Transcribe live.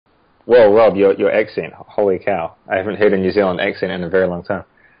Whoa, Rob, your accent. Holy cow. I haven't heard a New Zealand accent in a very long time.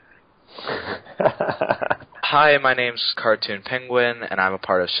 Hi, my name's Cartoon Penguin, and I'm a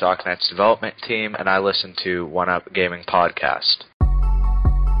part of Shocknet's development team, and I listen to One Up Gaming Podcast.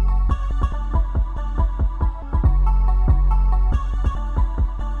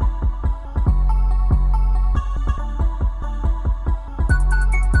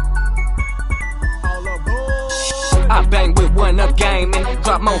 I bang with One Up Gaming,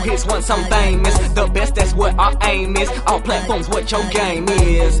 drop more hits once I'm famous. The best, that's what our aim is. All platforms, what your game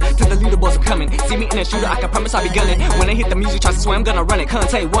is. To the leaderboards are coming. See me in a shooter, I can promise I'll be gunning. When I hit the music, try to swear I'm gonna run it.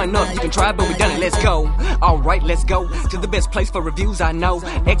 Conte One Up, you can try, but we done it. Let's go. Alright, let's go to the best place for reviews I know.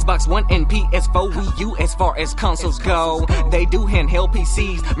 Xbox One and PS4, Wii U as far as consoles go. They do handheld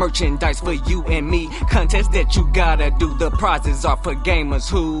PCs, merchandise for you and me. Contests that you gotta do, the prizes are for gamers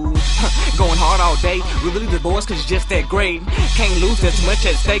who going hard all day. We really the boys cause you're just that great. Can't lose, there's too much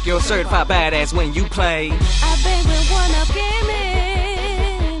at stake. You're a certified badass when you play. I bang with One Up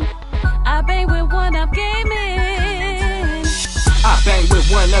Gaming. I bang with One Up Gaming. I bang with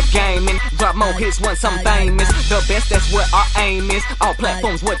One Up Gaming, drop more hits once I'm famous. The best, that's what our aim is. All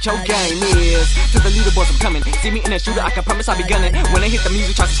platforms, what your game is. To the leaderboards I'm coming. See me in a shooter, I can promise I'll be gunning. When I hit the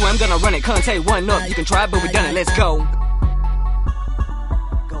music, try to swear I'm gonna run it. Conte One Up, you can try, but we done it. Let's go.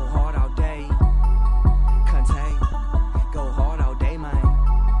 Go hard all day. Conte, go hard all day, man.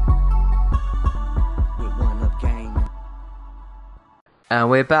 With One Up Gaming. And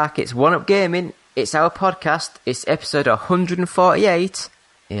we're back. It's One Up Gaming. It's our podcast. It's episode 148.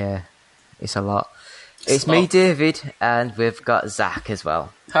 Yeah, it's a lot. It's me, David, and we've got Zach as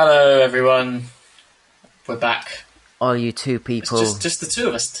well. Hello, everyone. We're back. All you two people. It's just the two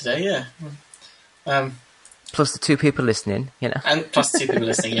of us today, yeah. Plus the two people listening, you know. And plus the two people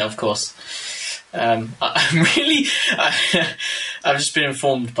listening, yeah, of course. I've just been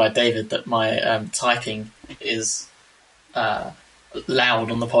informed by David that my typing is loud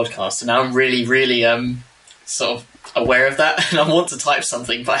on the podcast, and now I'm really sort of aware of that, and I want to type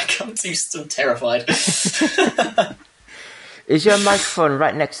something, but I'm terrified. Is your microphone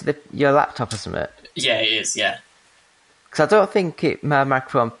right next to your laptop or something? Yeah, it is, yeah. Because I don't think my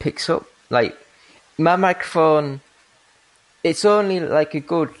microphone picks up. Like, my microphone, it's only like a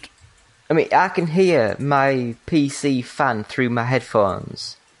good... I mean, I can hear my PC fan through my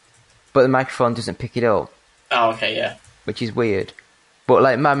headphones, but the microphone doesn't pick it up. Oh, okay, yeah. Which is weird. But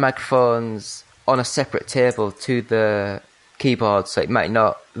like my microphone's on a separate table to the keyboard, so it might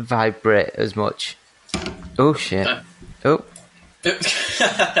not vibrate as much. Oh shit. Oh. I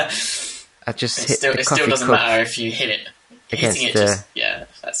just hit the coffee cup. It still doesn't matter if you hit it. Against Hitting it yeah,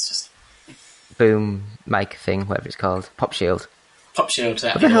 that's just... boom mic thing, whatever it's called. Pop shield. Pop shield.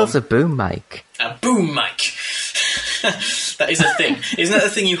 What the hell's a boom mic? A boom mic. That is a thing. Isn't that the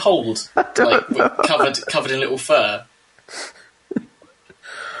thing you hold? Covered in little fur?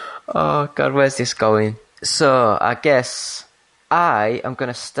 Oh god, where's this going? So, I guess I am going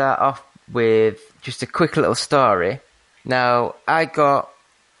to start off with just a quick little story. Now, I got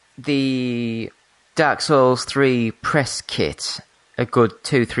the Dark Souls 3 press kit a good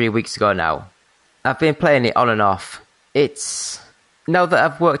 2-3 weeks ago now. I've been playing it on and off. It's... Now that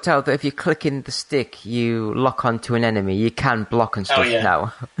I've worked out that if you're clicking the stick, you lock onto an enemy, you can block and stuff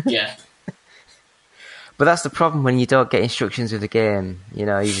now. Yeah. But that's the problem when you don't get instructions with the game, you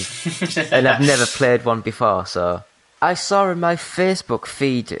know. And I've never played one before, so... I saw in my Facebook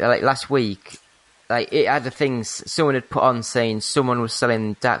feed, like last week, like it had the things someone had put on saying someone was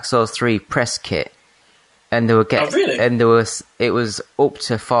selling Dark Souls 3 press kit, and they were getting... Oh, really? And it was up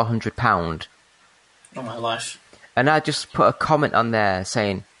to £400. Oh, my life. And I just put a comment on there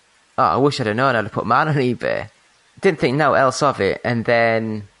saying, oh, I wish I'd have known how to put mine on eBay. Didn't think no else of it. And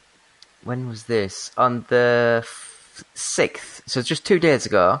then, when was this? On the 6th, so just 2 days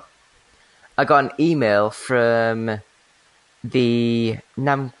ago, I got an email from the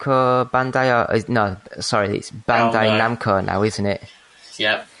Namco Bandai... no, sorry, it's Bandai Namco now, isn't it?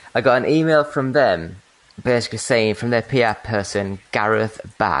 Yeah. I got an email from them, basically saying, from their PR person, Gareth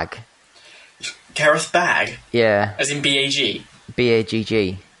Bagg. Gareth Bagg? Yeah. As in B-A-G?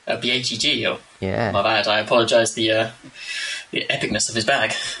 B-A-G-G. B-A-G-G, oh. Yeah. My bad, I apologise the epicness of his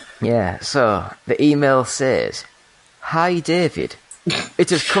bag. Yeah, so the email says, Hi David, it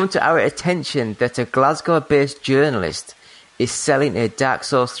has come to our attention that a Glasgow-based journalist is selling a Dark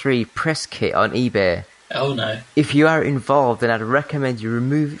Souls 3 press kit on eBay. Oh no. If you are involved, then I'd recommend you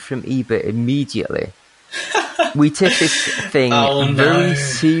remove it from eBay immediately. We take this thing very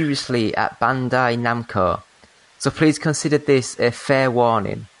seriously at Bandai Namco, so please consider this a fair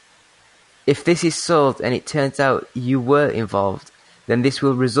warning. If this is sold and it turns out you were involved, then this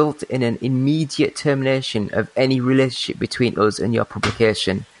will result in an immediate termination of any relationship between us and your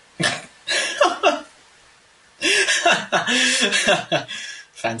publication.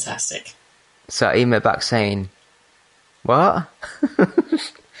 Fantastic. So I emailed back saying, what?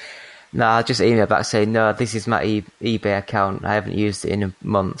 No, I just emailed back saying, no, this is my eBay account. I haven't used it in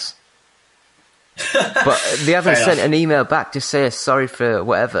months. But they haven't Fair sent enough. an email back to say sorry for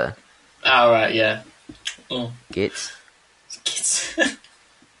whatever. Oh, right, yeah. Oh. Gits.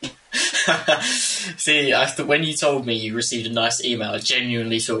 See, when you told me you received a nice email, I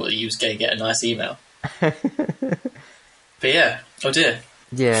genuinely thought that you was going to get a nice email. But yeah, oh dear.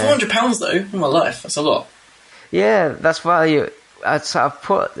 Yeah. £400 though, in my life, that's a lot. Yeah, that's why I sort of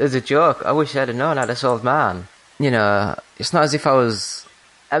put as a joke, I wish I'd have known I had a sold man. You know, it's not as if I was...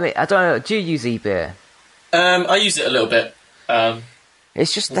 I mean, I don't know, do you use eBay? I use it a little bit.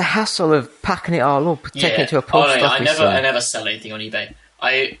 It's just the hassle of packing it all up, taking it to a post no, office. I never sell anything on eBay.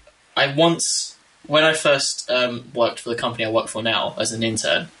 I once, when I first worked for the company I work for now as an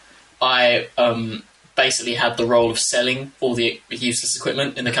intern, I basically had the role of selling all the useless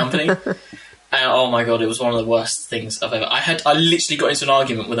equipment in the company. And oh my god, it was one of the worst things I've ever. I literally got into an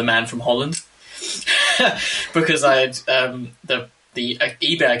argument with a man from Holland because I had the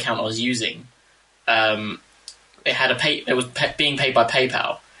eBay account I was using. It had it was being paid by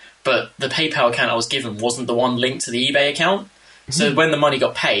PayPal, but the PayPal account I was given wasn't the one linked to the eBay account. So when the money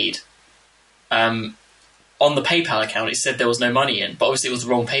got paid, on the PayPal account it said there was no money in, but obviously it was the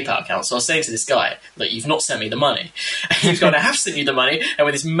wrong PayPal account. So I was saying to this guy, "Look, you've not sent me the money." And he was going, "I have sent you the money," and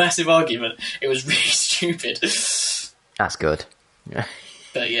with this massive argument, it was really stupid. That's good.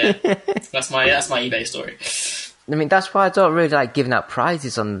 But yeah, that's my eBay story. I mean, that's why I don't really like giving out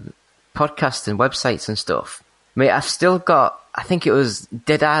prizes on podcasts and websites and stuff. I mean, I've still got, I think it was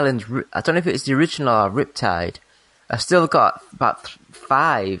Dead Island, I don't know if it was the original or Riptide. I've still got about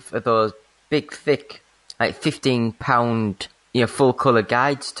 5 of those big, thick, like £15, full colour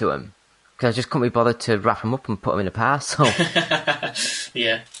guides to them. Because I just couldn't be bothered to wrap them up and put them in a parcel.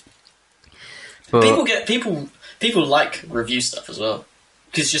 Yeah. But People like review stuff as well.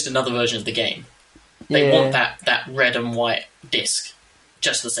 Because it's just another version of the game. They Yeah. want that red and white disc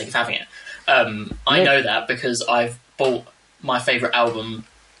just for the sake of having it. I know that because I've bought my favourite album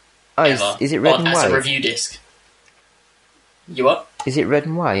ever is it red and as white? a review disc. You what? Is it red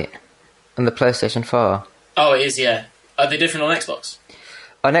and white on the PlayStation 4? Oh, it is, yeah. Are they different on Xbox?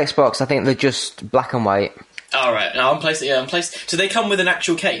 On Xbox, I think they're just black and white. Oh, right. No, on PlayStation. Do they come with an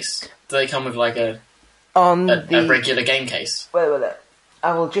actual case? Do they come with like a regular game case? Wait.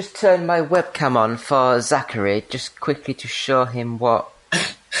 I will just turn my webcam on for Zachary, just quickly to show him what...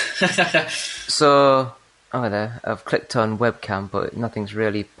 So, there, I've clicked on webcam, but nothing's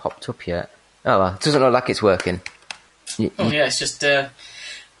really popped up yet. Oh well, it doesn't look like it's working. Oh yeah, it's just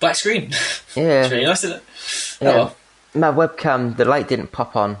black screen. Yeah. It's really nice, isn't it? Yeah. Oh, well. My webcam, the light didn't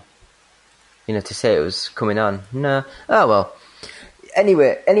pop on, to say it was coming on. No. Oh well.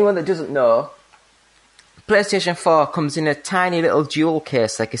 Anyway, anyone that doesn't know, PlayStation 4 comes in a tiny little jewel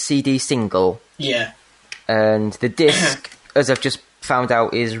case, like a CD single. Yeah. And the disc, as I've just found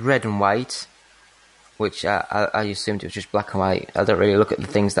out, is red and white, which I assumed it was just black and white. I don't really look at the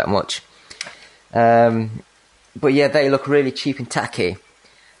things that much. But yeah, they look really cheap and tacky.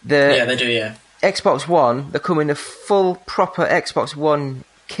 Yeah, they do, yeah. Xbox One, they come in a full, proper Xbox One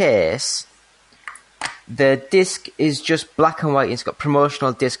case. The disc is just black and white. It's got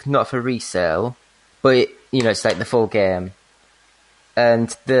promotional disc, not for resale. But, it's like the full game.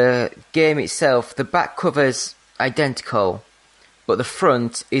 And the game itself, the back cover's identical, but the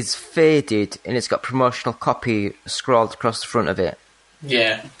front is faded and it's got promotional copy scrawled across the front of it.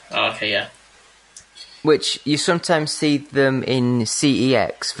 Yeah. Oh, okay, yeah. Which you sometimes see them in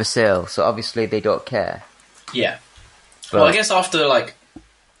CEX for sale, so obviously they don't care. Yeah. But Well, I guess after,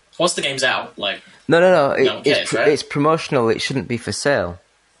 once the game's out, No. No one cares, right? It's promotional, it shouldn't be for sale.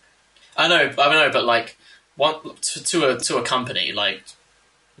 I know, but to a company,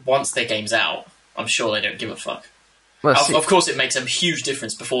 once their game's out, I'm sure they don't give a fuck. Well, Of course, it makes a huge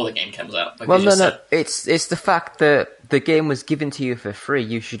difference before the game comes out. Well, no. It's the fact that the game was given to you for free.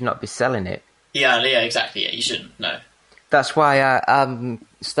 You should not be selling it. Yeah, exactly. Yeah, you shouldn't. No. That's why I'm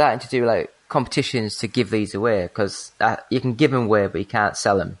starting to do competitions to give these away, because you can give them away, but you can't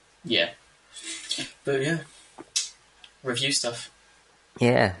sell them. Yeah. But yeah, review stuff.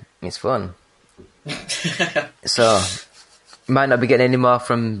 Yeah, it's fun. So, might not be getting any more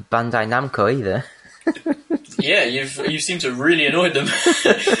from Bandai Namco either. Yeah, you seem to have really annoyed them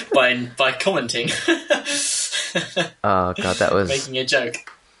by commenting. Oh god, that was making a joke.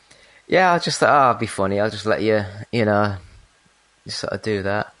 Yeah, I just thought, it'd be funny. I'll just let you, you sort of do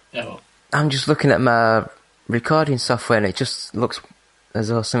that. Oh. I'm just looking at my recording software and it just looks as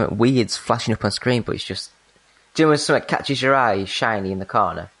though something weird's flashing up on screen, but it's just... Do you know when something catches your eye, shiny in the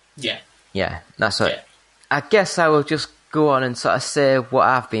corner? Yeah. Yeah, that's what... Yeah. I guess I will just go on and sort of say what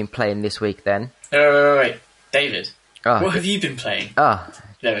I've been playing this week then. Wait. David, Oh, what have you been playing? oh,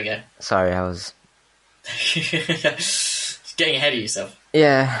 There we go. sorry, I was... Getting ahead of yourself.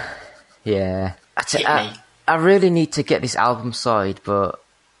 Yeah. Hit me. I really need to get this album sorted, but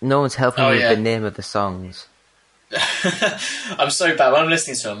no one's helping me with the name of the songs. I'm so bad. When I'm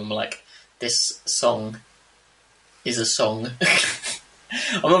listening to them, I'm like, this song is a song.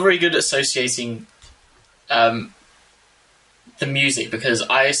 I'm not very good at associating the music because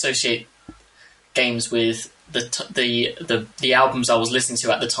I associate games with the albums I was listening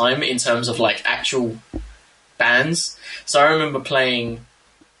to at the time in terms of like actual bands. So I remember playing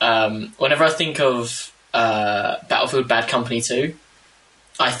whenever I think of Battlefield Bad Company 2,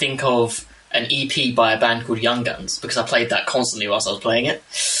 I think of an EP by a band called Young Guns because I played that constantly whilst I was playing it.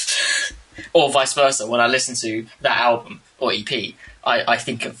 Or vice versa, when I listen to that album or EP, I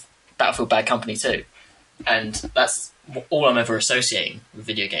think of Battlefield Bad Company 2. And that's all I'm ever associating with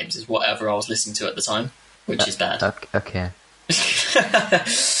video games is whatever I was listening to at the time, which is bad. Okay.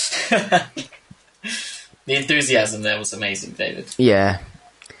 The enthusiasm there was amazing, David. Yeah.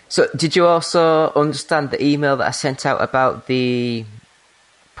 So, did you also understand the email that I sent out about the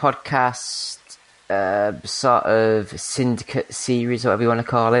podcast sort of syndicate series, whatever you want to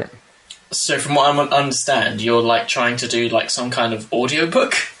call it? So from what I understand, you're like trying to do like some kind of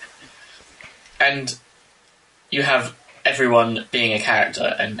audiobook and you have everyone being a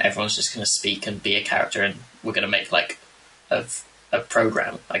character and everyone's just going to speak and be a character and we're going to make like a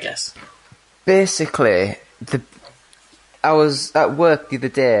program, I guess. Basically, I was at work the other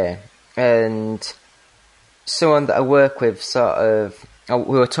day and someone that I work with we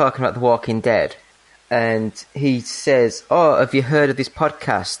were talking about The Walking Dead. And he says, "Oh, have you heard of this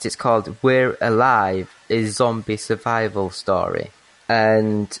podcast? It's called We're Alive, a zombie survival story."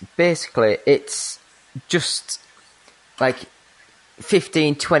 And basically, it's just like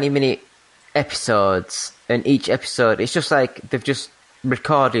 15, 20-minute episodes. And each episode, it's just like they've just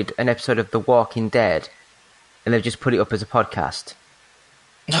recorded an episode of The Walking Dead. And they've just put it up as a podcast.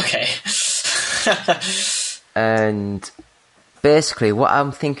 Okay. And basically, what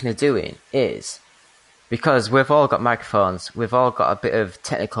I'm thinking of doing is... Because we've all got microphones, we've all got a bit of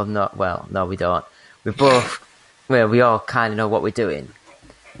technical... No, we don't. We all kind of know what we're doing.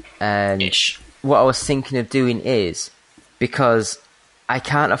 And what I was thinking of doing is, because I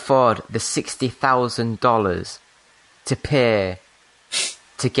can't afford the $60,000 to pay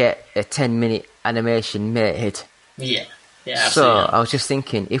to get a 10-minute animation made. Yeah, So absolutely. I was just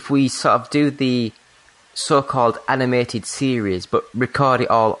thinking, if we sort of do the so-called animated series, but record it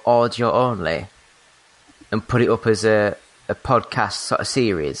all audio only... and put it up as a podcast sort of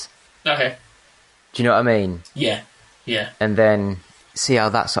series. Okay. Do you know what I mean? Yeah. And then see how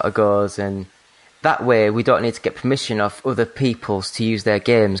that sort of goes. And that way we don't need to get permission off other people's to use their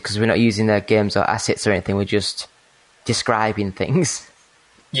games because we're not using their games or assets or anything. We're just describing things.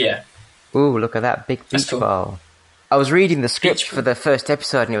 Yeah. Ooh, look at that big beach ball. I was reading the script for the first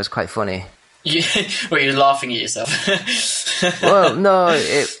episode and it was quite funny. Well, you're laughing at yourself. Well, no,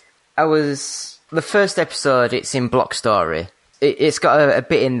 the first episode, it's in Block Story. It's got a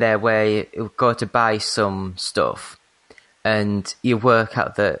bit in there where you go to buy some stuff and you work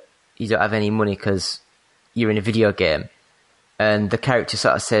out that you don't have any money because you're in a video game. And the character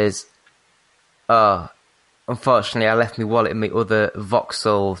sort of says, "Oh, unfortunately, I left my wallet in my other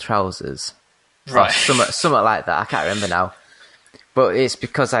Vauxhall trousers." Right. Something like that. I can't remember now. But it's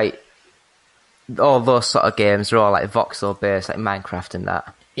because all those sort of games are all like Vauxhall based, like Minecraft and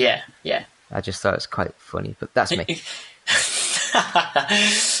that. Yeah. I just thought it was quite funny, but that's me.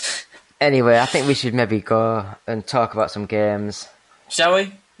 Anyway, I think we should maybe go and talk about some games. Shall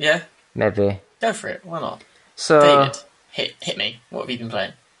we? Yeah? Maybe. Go for it. Why not? So, David, hit me. What have you been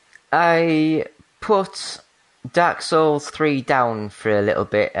playing? I put Dark Souls 3 down for a little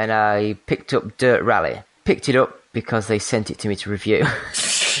bit and I picked up Dirt Rally. Picked it up because they sent it to me to review.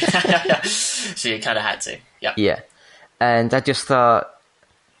 So you kind of had to. Yep. Yeah. And I just thought,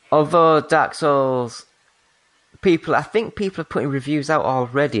 although Dark Souls, I think people are putting reviews out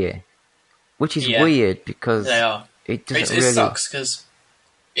already, which is weird because they are. It doesn't It really... sucks because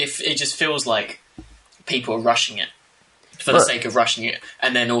if it just feels like people are rushing it for the sake of rushing it,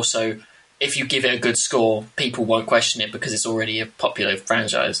 and then also if you give it a good score, people won't question it because it's already a popular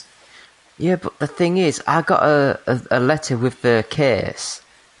franchise. Yeah, but the thing is, I got a letter with the case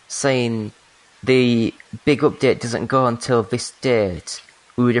saying the big update doesn't go until this date,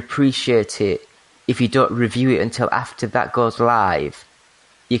 we would appreciate it if you don't review it until after that goes live.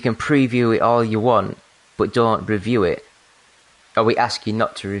 You can preview it all you want, but don't review it. Or we ask you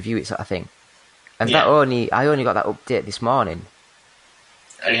not to review it, sort of thing. And I only got that update this morning.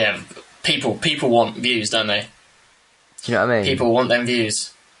 Yeah, people want views, don't they? Do you know what I mean? People want them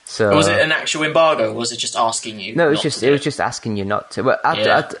views. So Was it an actual embargo, or was it just asking you? No, it was just asking you not to. But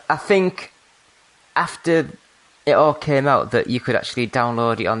I think after it all came out that you could actually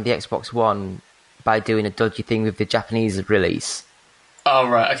download it on the Xbox One by doing a dodgy thing with the Japanese release. Oh,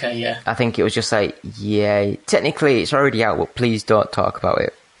 right, okay, yeah. I think it was just like, yeah, technically it's already out, but please don't talk about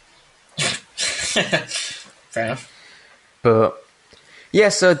it. Fair enough. But yeah,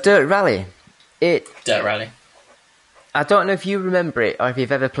 so Dirt Rally. Dirt Rally. I don't know if you remember it, or if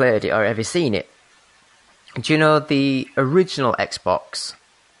you've ever played it, or ever seen it. Do you know the original Xbox?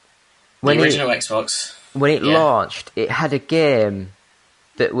 The original Xbox? When it launched, it had a game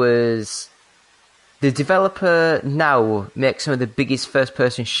that was... The developer now makes some of the biggest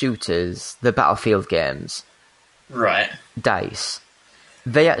first-person shooters, the Battlefield games. Right. DICE.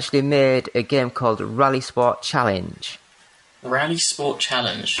 They actually made a game called Rally Sport Challenge. Rally Sport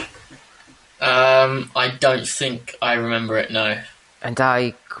Challenge? I don't think I remember it, no. And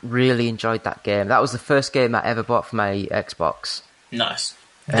I really enjoyed that game. That was the first game I ever bought for my Xbox. Nice.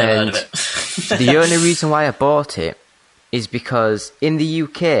 Never heard of it. The only reason why I bought it is because in the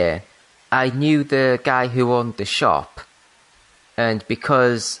UK, I knew the guy who owned the shop. And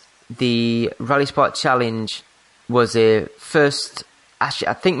because the Rally Sport Challenge was a first... Actually,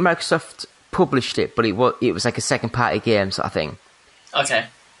 I think Microsoft published it, but it was like a second-party game sort of thing. Okay.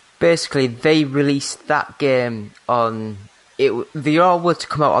 Basically, they released that game on... They all were to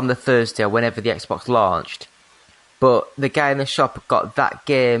come out on the Thursday or whenever the Xbox launched. But the guy in the shop got that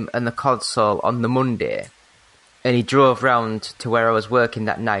game and the console on the Monday. And he drove round to where I was working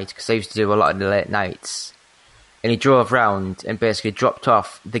that night, because I used to do a lot of the late nights. And he drove round and basically dropped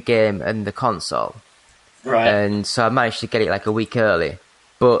off the game and the console. Right. And so I managed to get it like a week early.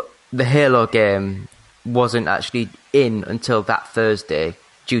 But the Halo game wasn't actually in until that Thursday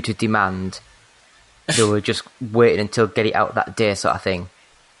due to demand. They were just waiting until get it out that day sort of thing.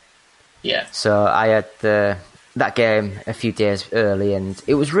 Yeah. So I had that game a few days early, and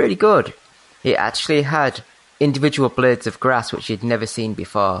it was really good. It actually had individual blades of grass, which you'd never seen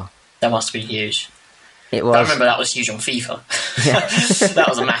before. That must be huge. It was. I remember that was huge on FIFA. Yeah. That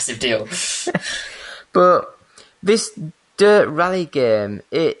was a massive deal. But this Dirt Rally game,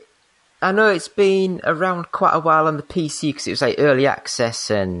 I know it's been around quite a while on the PC because it was like early access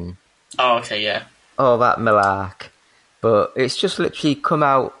and Oh, okay, yeah. all that malark. But it's just literally come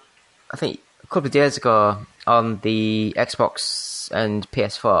out, I think, a couple of days ago on the Xbox and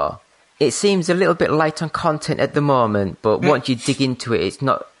PS4. It seems a little bit light on content at the moment, but once you dig into it, it's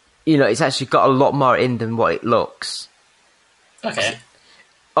not, it's actually got a lot more in than what it looks. Okay.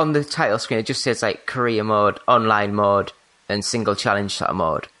 On the title screen, it just says like career mode, online mode, and single challenge sort of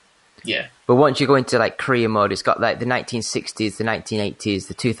mode. Yeah. But once you go into like career mode, it's got like the 1960s, the 1980s,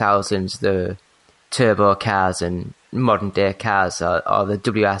 the 2000s, the turbo cars and modern day cars, or the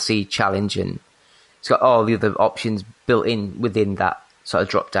WRC challenge, and it's got all the other options built in within that sort of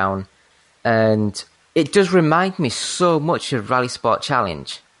drop down. And it does remind me so much of Rally Sport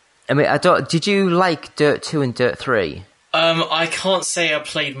Challenge. I mean, did you like Dirt 2 and Dirt 3? I can't say I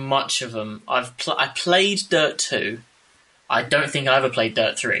played much of them. I played Dirt 2. I don't think I ever played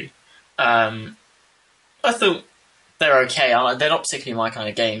Dirt 3. I thought they're okay. They're not particularly my kind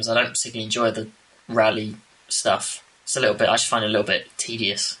of games. I don't particularly enjoy the rally stuff. It's I just find it a little bit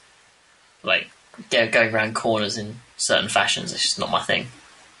tedious. Like, going around corners in certain fashions, it's just not my thing.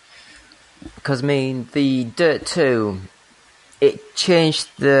 Because, I mean, the Dirt 2, it changed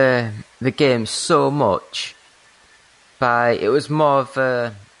the game so much. It was more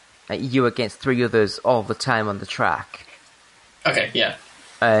of you against three others all the time on the track. Okay, yeah.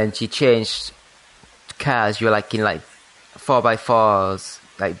 And you changed cars, you were like in like 4x4s,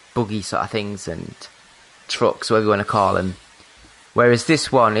 like buggy sort of things, and trucks, whatever you want to call them. Whereas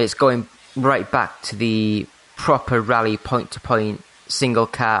this one, it's going right back to the proper rally point-to-point, single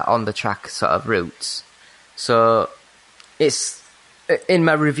car on the track sort of routes. So, it's, in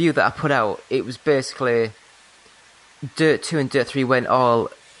my review that I put out, it was basically Dirt 2 and Dirt 3 went all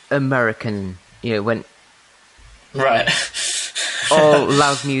American, went... Right. all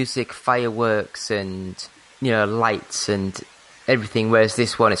loud music, fireworks, and lights and everything. Whereas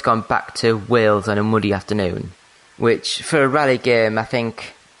this one, it's gone back to Wales on a muddy afternoon, which for a rally game, I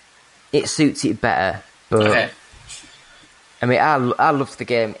think it suits it better. But okay. I mean, I loved the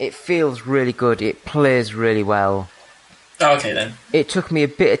game. It feels really good. It plays really well. Oh, okay then. It took me a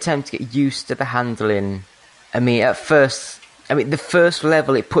bit of time to get used to the handling. I mean, at first, the first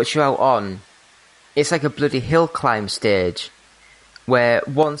level it puts you out on, it's like a bloody hill climb stage, where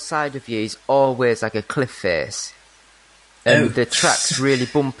one side of you is always like a cliff face, and the track's really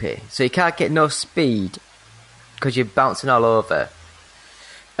bumpy, so you can't get no speed because you're bouncing all over.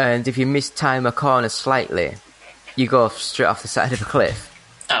 And if you mistime a corner slightly, you go straight off the side of a cliff.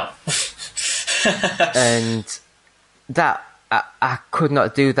 Oh. And that I could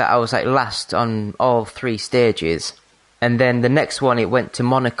not do that. I was like last on all 3 stages, and then the next one it went to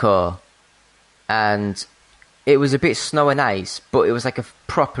Monaco, and it was a bit snow and ice, but it was like a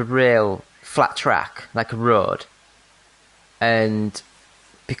proper real flat track, like a road. And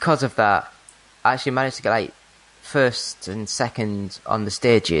because of that, I actually managed to get like first and second on the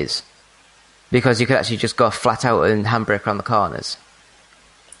stages, because you could actually just go flat out and handbrake around the corners.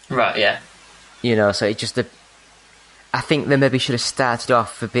 Right, yeah. You know, so it just... I think they maybe should have started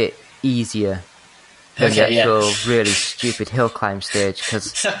off a bit easier than the actual really stupid hill climb stage,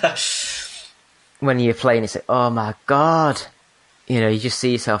 because when you're playing, it's like, oh my god, you know, you just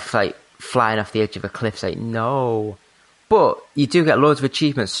see yourself like flying off the edge of a cliff. It's like, no. But you do get loads of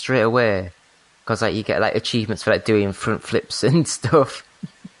achievements straight away, because like you get like achievements for like doing front flips and stuff.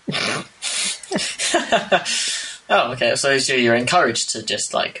 Oh, okay. So you're encouraged to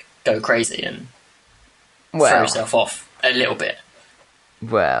just like go crazy and throw yourself off a little bit.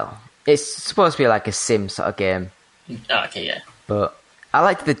 Well, it's supposed to be like a sim sort of game. Oh, okay, yeah. But I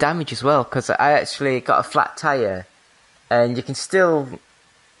liked the damage as well, because I actually got a flat tyre, and you can still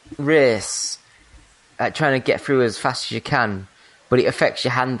race, trying to get through as fast as you can, but it affects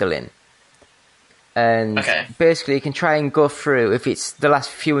your handling. And basically you can try and go through, if it's the last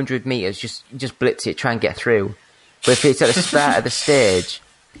few hundred metres, just blitz it, try and get through. But if it's at the start of the stage,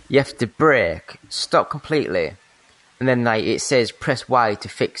 you have to brake, stop completely, and then like it says press Y to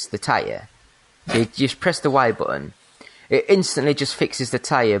fix the tyre. So you just press the Y button. It instantly just fixes the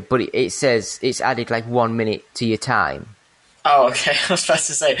tyre, but it says it's added like 1 minute to your time. Oh, okay. I was about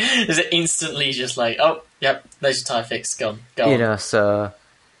to say, is it instantly just like, oh, yep, there's your tyre fix, gone. Go on. You know, so...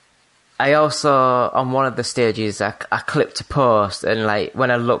 I also, on one of the stages, I clipped a post, and like when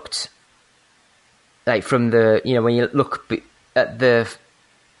I looked, like from the, you know, when you look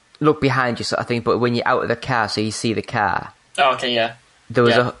look behind you sort of thing, but when you're out of the car, so you see the car. Oh, okay, yeah. There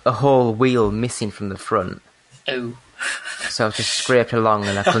was a whole wheel missing from the front. Oh. So I was just scraped along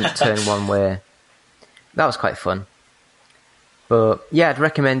and I couldn't turn one way. That was quite fun. But yeah, I'd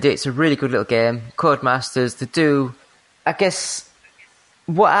recommend it. It's a really good little game. Codemasters, they do, I guess...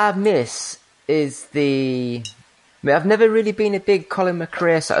 What I miss is I mean, I've never really been a big Colin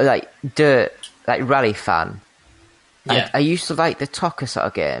McRae sort of like dirt, like rally fan. Yeah. I used to like the Tokka sort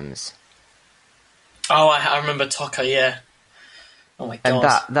of games. Oh, I remember Tokka, yeah. Oh my god. And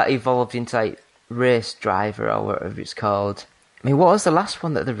that evolved into like Race Driver or whatever it's called. I mean, what was the last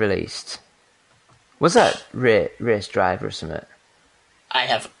one that they released? Was that Race Driver or something? I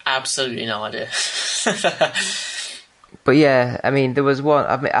have absolutely no idea. But yeah, I mean, there was one.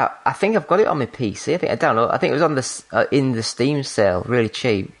 I mean, I think I've got it on my PC. I think I downloaded. I think it was on the in the Steam sale, really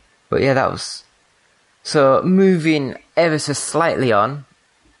cheap. But yeah, that was. So moving ever so slightly on,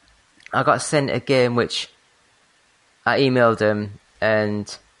 I got sent a game which I emailed them,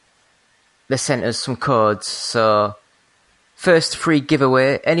 and they sent us some codes. So first free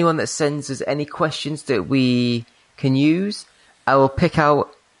giveaway. Anyone that sends us any questions that we can use, I will pick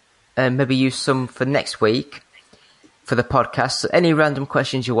out and maybe use some for next week. For the podcast, so any random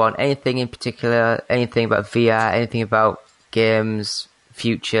questions you want, anything in particular, anything about VR, anything about games,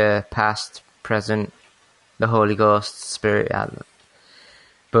 future, past, present, the Holy Ghost, Spirit,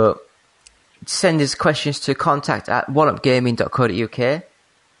 but send us questions to contact@oneupgaming.co.uk,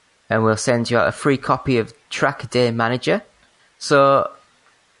 and we'll send you out a free copy of Track Day Manager. So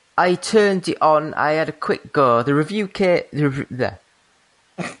I turned it on, I had a quick go, the review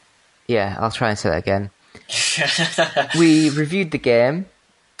yeah, I'll try and say that again. We reviewed the game.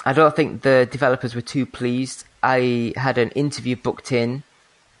 I don't think the developers were too pleased. I had an interview booked in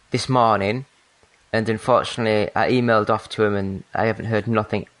this morning, and unfortunately I emailed off to them and I haven't heard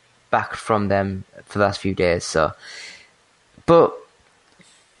nothing back from them for the last few days. So, but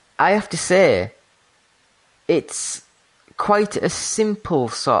I have to say, it's quite a simple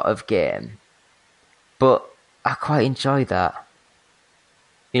sort of game, but I quite enjoy that.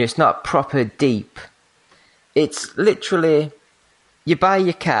 You know, it's not proper deep. It's literally, you buy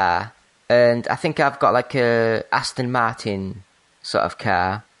your car, and I think I've got like a Aston Martin sort of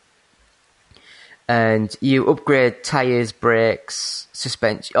car, and you upgrade tyres, brakes,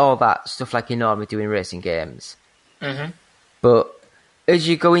 suspension, all that stuff like you normally do in racing games. Mm-hmm. But as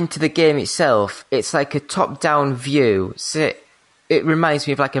you go into the game itself, it's like a top-down view. So it reminds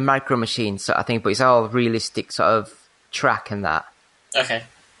me of like a Micro Machine sort of thing, but it's all realistic sort of track and that. Okay.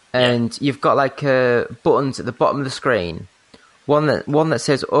 And you've got like buttons at the bottom of the screen. One that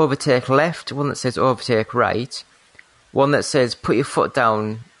says overtake left, one that says overtake right, one that says put your foot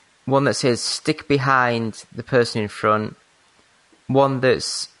down, one that says stick behind the person in front, one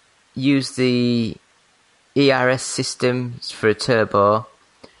that's use the ERS systems for a turbo,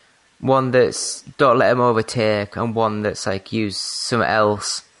 one that's don't let them overtake, and one that's like use something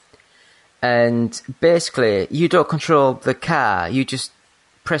else. And basically, you don't control the car, you just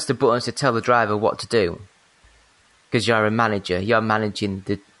press the buttons to tell the driver what to do. Because you're a manager, you're managing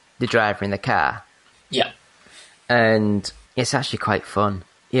the driver in the car. Yeah. And it's actually quite fun.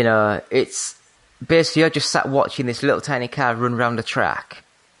 You know, it's basically, I just sat watching this little tiny car run around the track.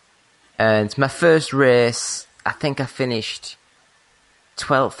 And my first race, I think I finished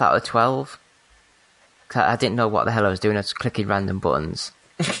 12th out of 12. I didn't know what the hell I was doing, I was clicking random buttons.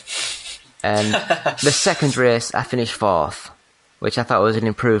 And the second race, I finished 4th, which I thought was an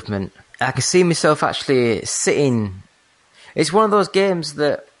improvement. I can see myself actually sitting. It's one of those games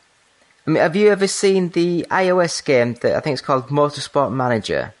that, I mean, have you ever seen the iOS game that I think it's called Motorsport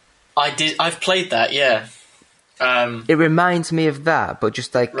Manager? I've played that, yeah. It reminds me of that, but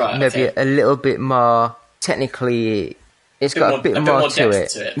just like maybe a little bit more technically. It's got a bit more to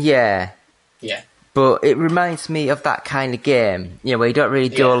it. Yeah. Yeah. But it reminds me of that kind of game, you know, where you don't really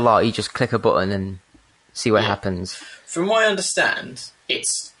do a lot. You just click a button and see what happens. From what I understand,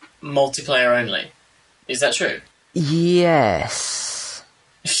 it's multiplayer only. Is that true? Yes.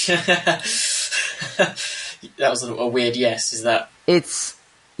 That was a weird yes. Is that? It's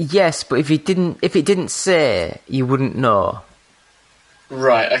yes, but if it didn't say, you wouldn't know.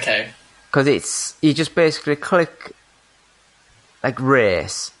 Right. Okay. Because you just basically click like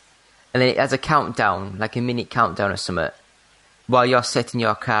race, and then it has a countdown, like a minute countdown or something, while you're setting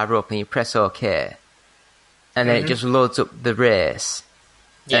your car up, and you press OK, and then it just loads up the race,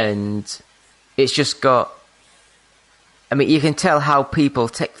 and it's just got. I mean, you can tell how people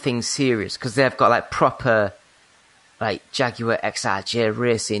take things serious because they've got like proper, like Jaguar XRJ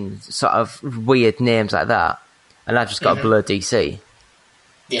Racing sort of weird names like that, and I've just got a Blur DC.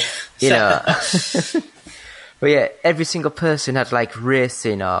 Yeah, you know. But yeah, every single person had like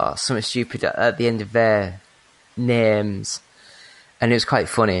racing or something stupid at the end of their names, and it was quite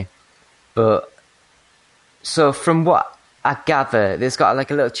funny. But so from what I gather, there's got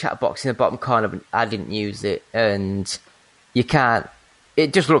like a little chat box in the bottom corner, but I didn't use it, and you can't.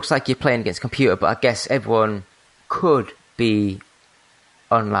 It just looks like you're playing against a computer, but I guess everyone could be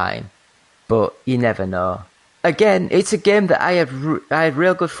online, but you never know. Again, it's a game that I had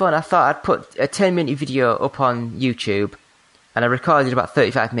real good fun. I thought I'd put a 10-minute video up on YouTube, and I recorded about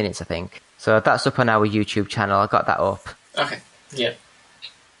 35 minutes, I think. So that's up on our YouTube channel. I got that up. Okay, yeah.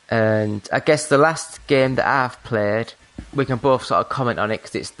 And I guess the last game that I've played, we can both sort of comment on it,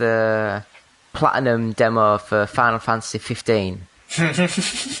 because it's the Platinum demo for Final Fantasy 15.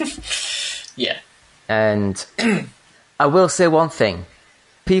 Yeah. And I will say one thing.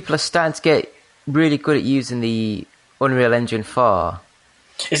 People are starting to get really good at using the Unreal Engine 4.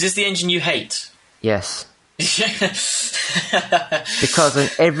 Is this the engine you hate? Yes. Because in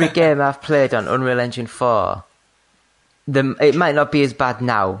every game I've played on Unreal Engine 4, it might not be as bad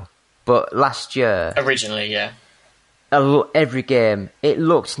now, but last year... Originally, yeah. Every game, it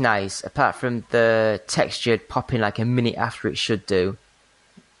looked nice, apart from the texture popping like a minute after it should do.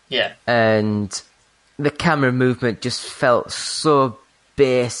 Yeah. And the camera movement just felt so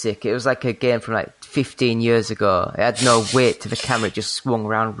basic. It was like a game from like 15 years ago. It had no weight to the camera, it just swung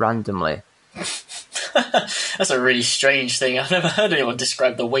around randomly. That's a really strange thing. I've never heard anyone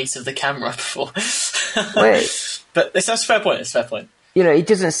describe the weight of the camera before. Wait. But that's a fair point, it's a fair point. You know, it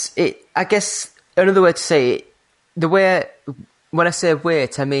doesn't... I guess another way to say it, the way... When I say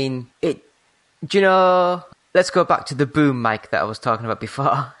weight, I mean... Do you know... Let's go back to the boom mic that I was talking about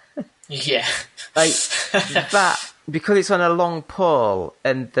before. Yeah. Like, that... Because it's on a long pole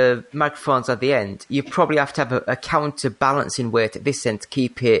and the microphone's at the end, you probably have to have a counterbalancing weight at this end to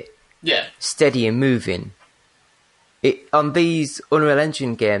keep it steady and moving. On these Unreal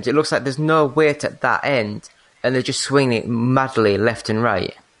Engine games, it looks like there's no weight at that end, and they're just swinging it madly left and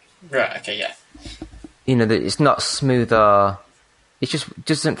right. Right, okay, yeah. You know, it's not smooth or... It just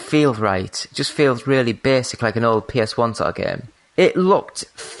doesn't feel right. It just feels really basic, like an old PS1 sort of game. It looked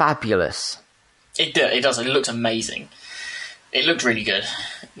fabulous. It does. It looks amazing. It looked really good.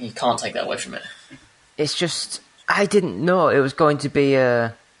 You can't take that away from it. It's just, I didn't know it was going to be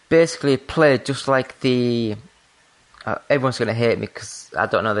basically played just like the... everyone's going to hate me because I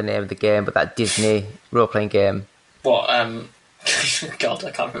don't know the name of the game, but that Disney role-playing game. What, God,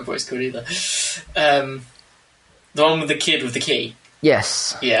 I can't remember what it's called either. The one with the kid with the key.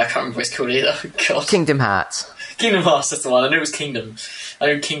 Yes. Yeah, I can't remember what it's called either. God. Kingdom Hearts. Kingdom Hearts, that's the one. I knew it was Kingdom. I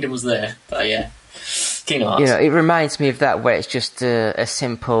knew Kingdom was there, but yeah. Kingdom Hearts. You know, it reminds me of that where it's just a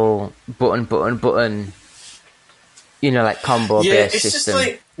simple button, you know, like combo-based it's system. just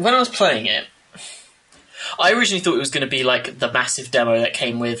like, when I was playing it, I originally thought it was going to be like the massive demo that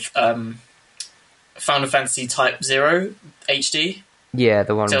came with Final Fantasy Type 0 HD. Yeah,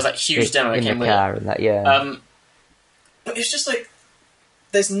 the one. So it was that huge demo that in came the with car it. and that, yeah. But it's just like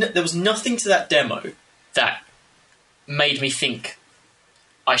there was nothing to that demo that made me think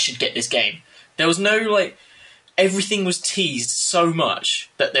I should get this game. There was no like everything was teased so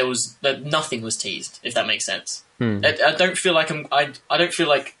much that nothing was teased. If that makes sense. I don't feel like I don't feel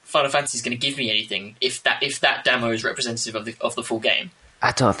like Final Fantasy is going to give me anything if that demo is representative of the full game.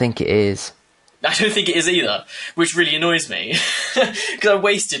 I don't think it is. I don't think it is either, which really annoys me because I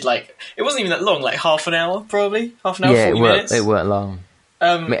wasted it wasn't even that long, like half an hour probably, 40 minutes. It weren't long.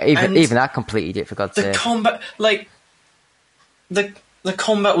 Even I completed it, for God's sake. The combat, the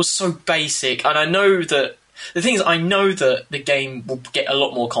combat was so basic, and I know that the thing is, I know that the game will get a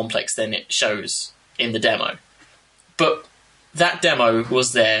lot more complex than it shows in the demo. But that demo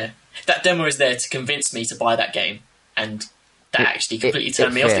was there. That demo is there to convince me to buy that game, and that actually completely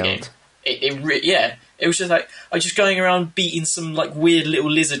turned me off the game. It was just like I was just going around beating some like weird little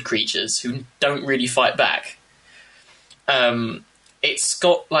lizard creatures who don't really fight back. It's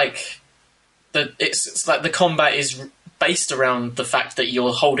got it's like the combat is based around the fact that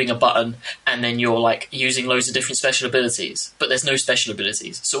you're holding a button and then you're like using loads of different special abilities, but there's no special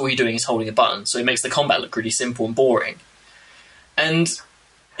abilities, so all you're doing is holding a button. So it makes the combat look really simple and boring. And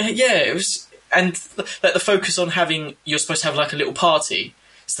it was, and the focus on you're supposed to have like a little party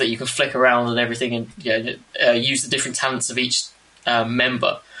so that you can flick around and everything, and use the different talents of each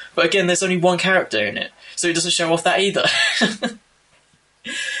member. But again, there's only one character in it, so it doesn't show off that either.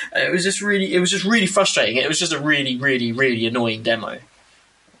 It was just really frustrating. It was just a really, really, really annoying demo.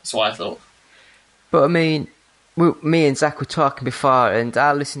 That's what I thought. But I mean, me and Zach were talking before, and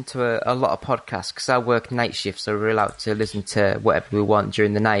I listen to a lot of podcasts because I work night shifts, so we're allowed to listen to whatever we want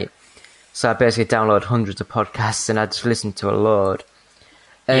during the night. So I basically download hundreds of podcasts and I just listen to a load.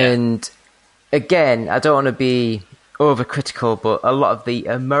 And again, I don't want to be overcritical, but a lot of the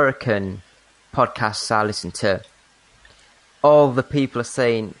American podcasts I listen to, all the people are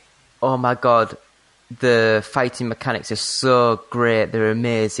saying, oh my god, the fighting mechanics are so great, they're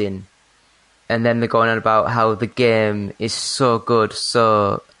amazing. And then they're going on about how the game is so good,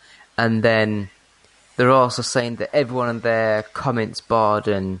 and then they're also saying that everyone on their comments board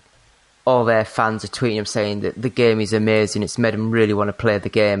and all their fans are tweeting them saying that the game is amazing, it's made them really want to play the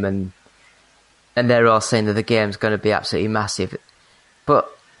game, and they're all saying that the game's going to be absolutely massive.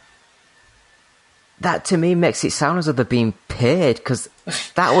 But that to me makes it sound as though they're being paid, because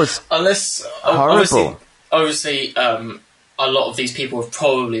that was horrible. Obviously, a lot of these people have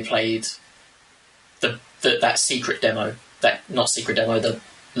probably played that secret demo, the demo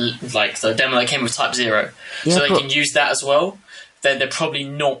that came with Type 0, so they can use that as well. Then they're probably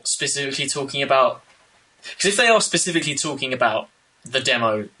not specifically talking about, because if they are specifically talking about the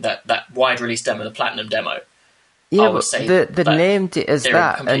demo, that wide release demo, the Platinum demo, yeah, but they named it as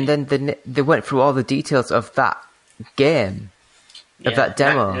that, and then they went through all the details of that game, of that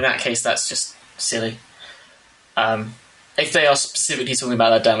demo. In that case, that's just silly. If they are specifically talking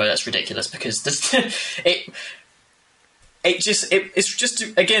about that demo, that's ridiculous, because it's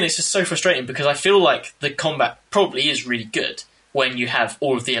just so frustrating, because I feel like the combat probably is really good when you have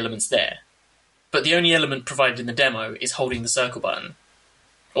all of the elements there, but the only element provided in the demo is holding the circle button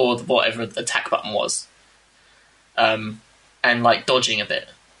or whatever the attack button was, and like dodging a bit.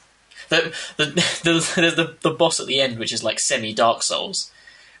 There's the boss at the end, which is like semi Dark Souls,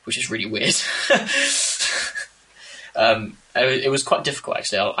 which is really weird. It was quite difficult,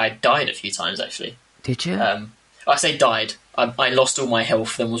 actually. I died a few times, actually. Did you? I say died. I lost all my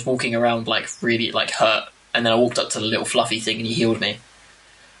health, then was walking around like really like hurt, and then I walked up to the little fluffy thing and he healed me.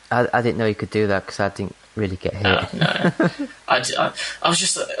 I didn't know you could do that, because I didn't really get hit. No. I was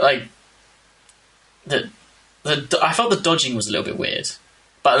just like I felt the dodging was a little bit weird,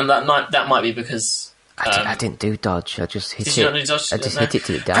 but that might be because I didn't do dodge. I just hit it. Did you not do dodge? I just hit it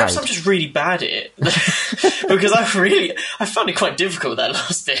till it died. Perhaps I'm just really bad at it, because I found it quite difficult, that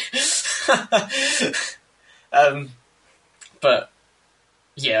last bit. But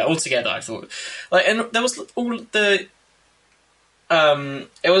yeah, altogether, I thought and there was all the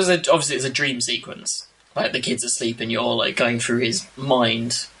obviously it's a dream sequence. Like the kid's asleep and you're like going through his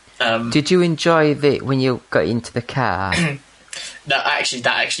mind. Did you enjoy when you got into the car? That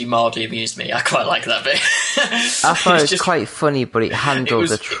actually mildly amused me. I quite like that bit. I thought it was quite funny, but it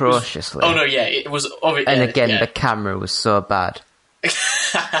handled atrociously. Oh no, yeah, it was. And again, the camera was so bad.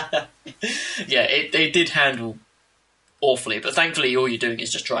 Yeah, it did handle awfully, but thankfully all you're doing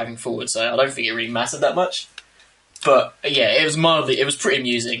is just driving forward, so I don't think it really mattered that much. But yeah, it was pretty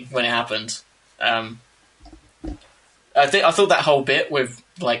amusing when it happened. I thought that whole bit with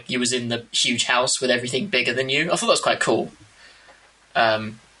like you was in the huge house with everything bigger than you, I thought that was quite cool.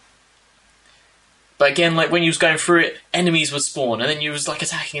 But again, like when you was going through it, enemies would spawn, and then you was like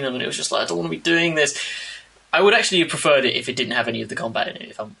attacking them, and it was just like, I don't want to be doing this. I would actually have preferred it if it didn't have any of the combat in it,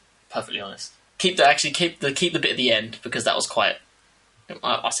 if I'm perfectly honest. Keep the bit at the end, because that was quite,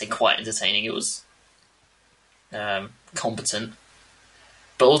 I say quite entertaining. It was competent.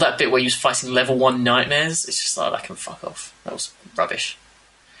 But all that bit where you was fighting level 1 nightmares, it's just like, that can fuck off. That was rubbish.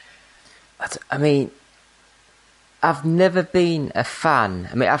 I mean, I've never been a fan.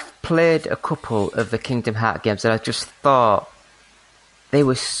 I mean, I've played a couple of the Kingdom Hearts games and I just thought they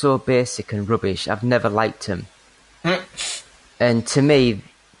were so basic and rubbish. I've never liked them. And to me,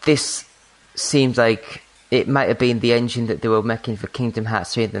 this seems like it might have been the engine that they were making for Kingdom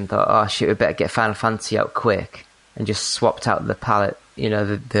Hearts 3 and then thought, oh shit, we better get Final Fantasy out quick, and just swapped out the palette,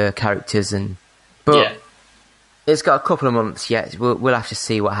 the characters. But yeah. It's got a couple of months yet. We'll have to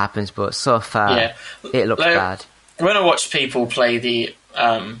see what happens, but so far it looks bad. When I watched people play the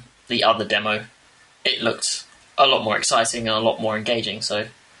other demo, it looked a lot more exciting and a lot more engaging. So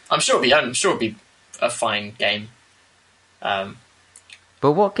I'm sure it'll be a fine game. But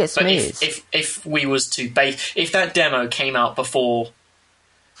what gets me is if we was to if that demo came out before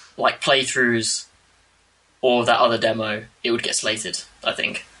like playthroughs or that other demo, it would get slated, I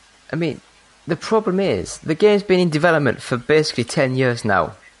think. I mean, the problem is the game's been in development for basically 10 years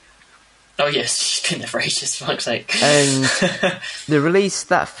now. Oh yes, it's been there for ages, for fuck's sake. And they released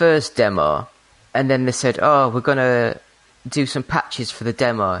that first demo, and then they said, oh, we're going to do some patches for the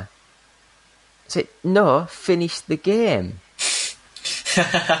demo. I said, no, finish the game.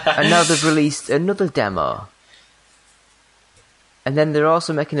 And now they've released another demo. And then they're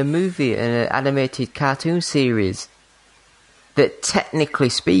also making a movie and an animated cartoon series that, technically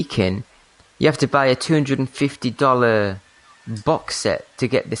speaking, you have to buy a $250 box set to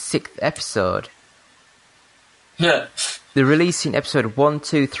get the 6th episode. Yeah. They're releasing episode 1,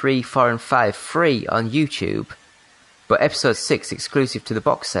 2, 3, 4 and 5 free on YouTube, but episode 6 exclusive to the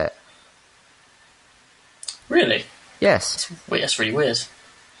box set. Really? Yes. That's really weird.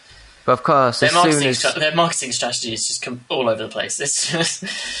 But of course, their marketing strategy is just all over the place. It's just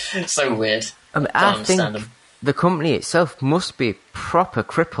so weird. I think the company itself must be proper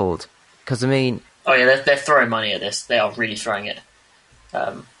crippled. Because, I mean... Oh yeah, they're throwing money at this. They are really throwing it.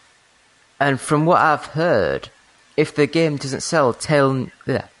 And from what I've heard, if the game doesn't sell it's 10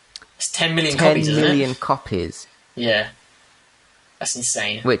 million copies, isn't it? 10 million copies. Yeah. That's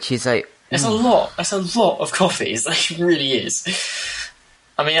insane. Which is like... That's a lot. That's a lot of copies. Like, it really is.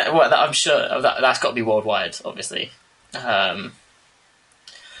 I mean, I'm sure that's got to be worldwide, obviously. I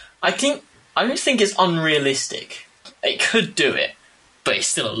don't think it's unrealistic. It could do it, but it's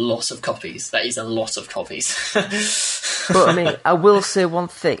still a lot of copies. That is a lot of copies. But, I mean, I will say one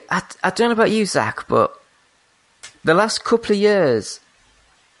thing. I don't know about you, Zach, but the last couple of years,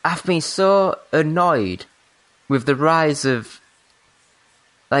 I've been so annoyed with the rise of,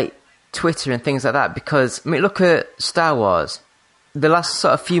 like, Twitter and things like that, because, I mean, look at Star Wars. The last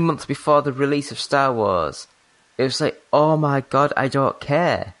sort of few months before the release of Star Wars, it was like, oh my god, I don't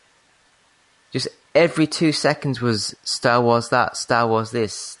care. Just every 2 seconds was Star Wars that, Star Wars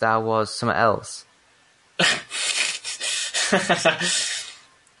this, Star Wars something else.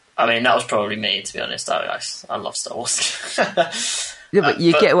 I mean, that was probably me, to be honest. I love Star Wars. Yeah, but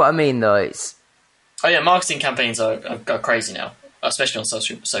you get what I mean, though. It's... Oh yeah, marketing campaigns are crazy now, especially on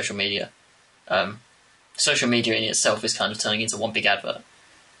social media. Social media in itself is kind of turning into one big advert.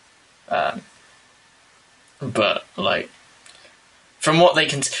 But, like, from what they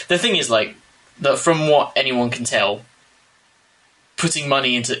can... The thing is, like, that from what anyone can tell, putting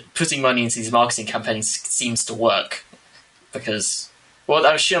money into these marketing campaigns seems to work. Because, well,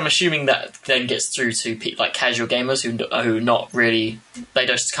 I'm assuming that then gets through to like casual gamers who not really... They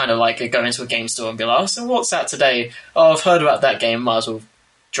just kind of, like, go into a game store and be like, oh, so what's that today? Oh, I've heard about that game, might as well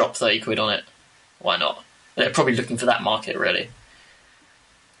drop 30 quid on it. Why not? They're probably looking for that market, really,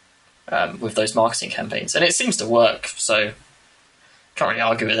 with those marketing campaigns. And it seems to work, so Can't really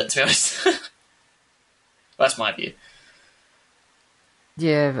argue with it, to be honest. That's my view.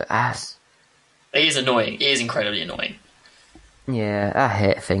 Yeah, but It is annoying. It is incredibly annoying. yeah, I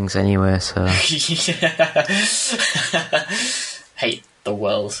hate things anyway, so... Hate the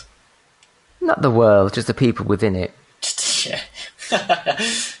world. Not the world, just the people within it. Yeah.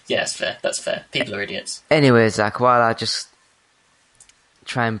 Yeah, that's fair. That's fair. People are idiots. Anyway, Zach, while I just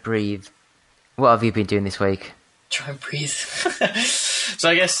try and breathe, what have you been doing this week? Try and breathe. So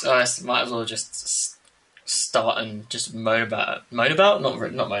I guess I might as well just start and just moan about? Not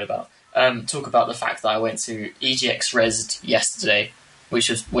moan about. Talk about the fact that I went to EGX Rezzed yesterday, which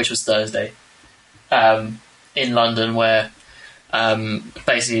was Thursday, in London, where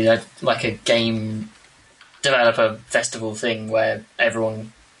basically like a game developer festival thing where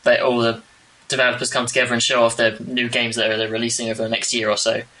all the developers come together and show off their new games that they're releasing over the next year or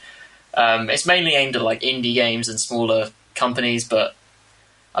so. It's mainly aimed at like indie games and smaller companies, but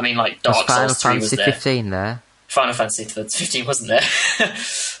I mean, like Dark Souls 3 was there. Final Fantasy 15 there. Final Fantasy 15 wasn't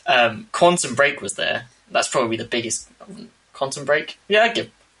there. Quantum Break was there. That's probably the biggest. Quantum Break? Yeah, I'd give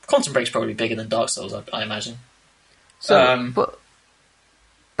Quantum Break's probably bigger than Dark Souls, I imagine. So, but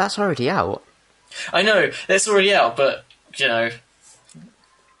that's already out. I know, it's already out, but, you know,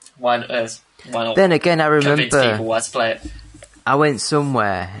 why not Then again, I convince remember people why to play it? I went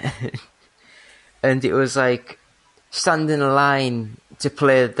somewhere and it was like standing in line to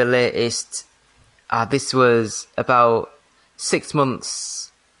play the latest. This was about 6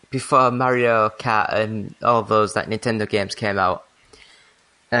 months before Mario Kart and all those like Nintendo games came out.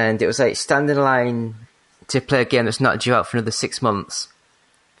 And it was like standing in line to play a game that's not due out for another 6 months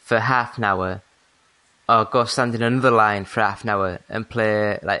for half an hour, or go stand in another line for half an hour and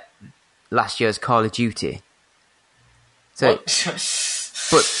play like last year's Call of Duty. So, but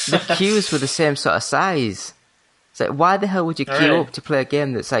the queues were the same sort of size. It's like, why the hell would you queue up to play a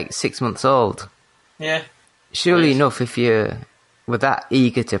game that's like 6 months old? Yeah. Surely enough, if you were that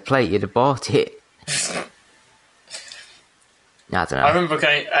eager to play it, you'd have bought it. I don't know. I remember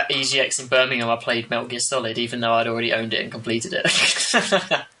going at EGX in Birmingham, I played Metal Gear Solid, even though I'd already owned it and completed it.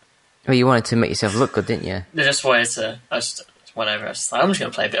 Well, you wanted to make yourself look good, didn't you? I just wanted to, whatever, I was just like, I'm just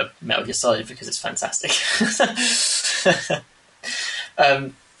going to play a bit of Metal Gear Solid because it's fantastic.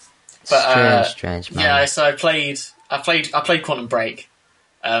 Strange, man. Yeah, so I played Quantum Break,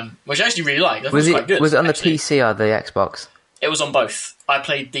 which I actually really liked. That was quite good. Was it on actually. the PC or the Xbox? It was on both. I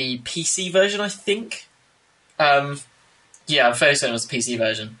played the PC version, I think. Yeah, I'm fairly certain it was the PC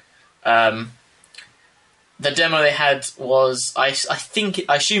version. The demo they had was, I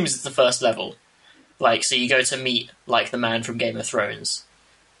assume it's the first level. Like, so you go to meet, like, the man from Game of Thrones,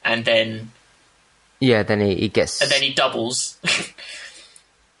 and then... Yeah, then he gets... And then he doubles.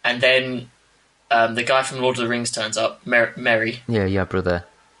 And then the guy from Lord of the Rings turns up, Merry. Yeah, your brother.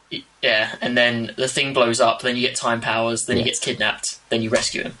 Yeah, and then the thing blows up, then you get time powers, then he gets kidnapped, then you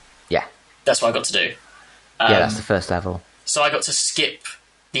rescue him. Yeah. That's what I got to do. Yeah, that's the first level. So I got to skip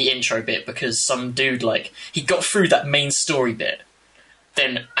the intro bit because some dude, like, he got through that main story bit.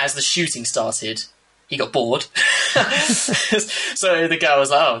 Then, as the shooting started, he got bored. So the guy was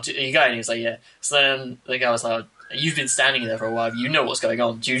like, "Oh, are you going?" He was like, "Yeah." So then the guy was like, "You've been standing there for a while. You know what's going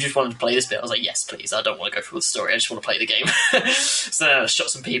on. Do you just want to play this bit?" I was like, "Yes, please. I don't want to go through the story. I just want to play the game." So then I shot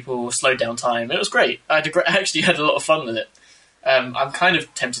some people, slowed down time. It was great. I actually had a lot of fun with it. I'm kind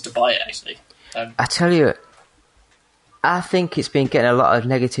of tempted to buy it, actually. I tell you, I think it's been getting a lot of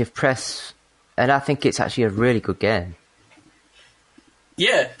negative press, and I think it's actually a really good game.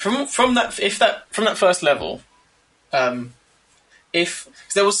 Yeah, from that first level, if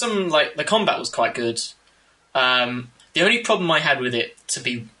there was some, like, the combat was quite good. The only problem I had with it, to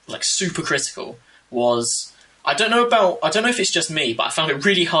be like super critical, was I don't know if it's just me, but I found it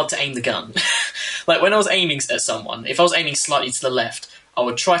really hard to aim the gun. Like, when I was aiming at someone, if I was aiming slightly to the left, I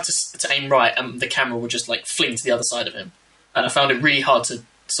would try to aim right, and the camera would just like fling to the other side of him, and I found it really hard to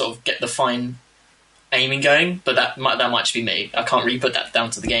sort of get the fine aiming going. But that might just be me. I can't really put that down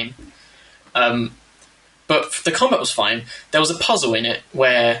to the game. But the combat was fine. There was a puzzle in it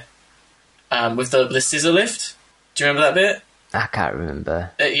where with the scissor lift. Do you remember that bit? I can't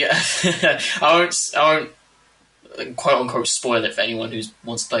remember. Yeah, I won't quote unquote spoil it for anyone who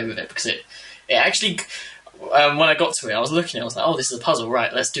wants to play with it, because it actually. When I got to it, I was looking at it, I was like, "Oh, this is a puzzle,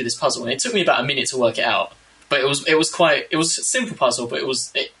 right? Let's do this puzzle." And it took me about a minute to work it out, but it was a simple puzzle, but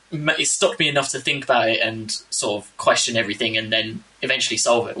it stopped me enough to think about it and sort of question everything, and then eventually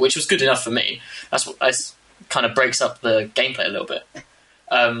solve it, which was good enough for me. That's kind of breaks up the gameplay a little bit.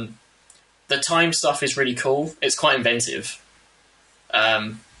 The time stuff is really cool. It's quite inventive.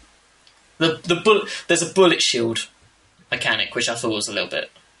 There's a bullet shield mechanic, which I thought was a little bit.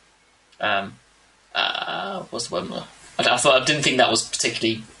 What's the word? I didn't think that was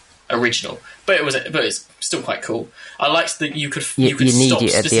particularly original, but it's still quite cool. I liked that you could You need stop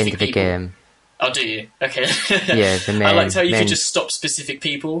it at the specific end of the people. game. Oh, do you? Okay. Yeah, the main. I liked how you main- could just stop specific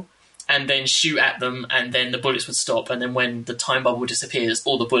people and then shoot at them, and then the bullets would stop, and then when the time bubble disappears,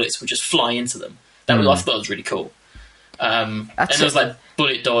 all the bullets would just fly into them. I thought that was really cool. And there was like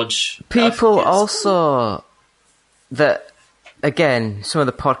bullet dodge. People Yes. also that again, some of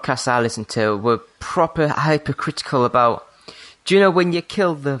the podcasts I listened to were proper hypercritical about. Do you know when you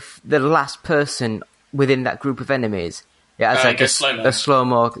kill the last person within that group of enemies? It has like it goes slow-mo. a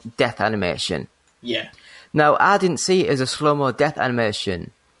slow-mo death animation. Yeah. Now, I didn't see it as a slow-mo death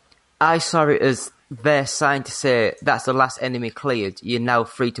animation. I saw it as their sign to say, that's the last enemy cleared. You're now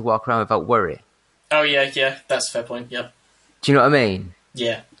free to walk around without worry. Oh, yeah, that's a fair point, yep. Do you know what I mean?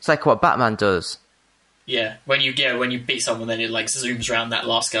 Yeah. It's like what Batman does. Yeah. When you beat someone, then it like zooms around that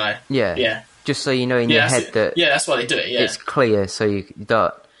last guy. Yeah. Yeah. Just so you know in your that's head it. that Yeah, that's why they do it, yeah. it's clear, so you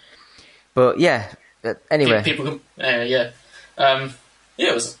don't. But yeah, anyway. People can... yeah. Yeah,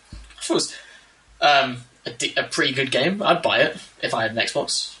 it was... I thought it was a pretty good game. I'd buy it if I had an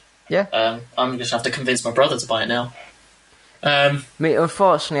Xbox. Yeah. I'm just have to convince my brother to buy it now. I mean,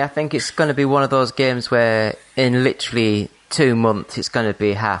 unfortunately, I think it's going to be one of those games where in literally 2 months it's going to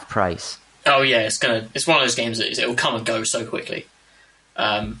be half price. Oh yeah, it's one of those games that it will come and go so quickly.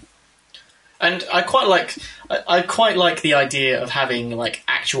 And I quite like the idea of having like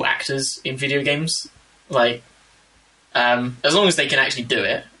actual actors in video games. Like, as long as they can actually do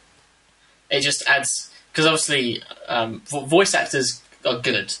it, it just adds, because obviously voice actors are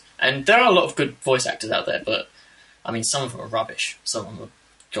good, and there are a lot of good voice actors out there. But I mean, some of them are rubbish. Some of them are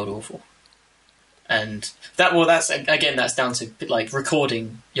god awful. And that's down to like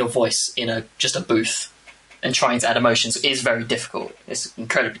recording your voice in just a booth and trying to add emotions is very difficult. It's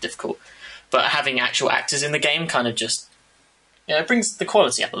incredibly difficult. But having actual actors in the game kind of just, it brings the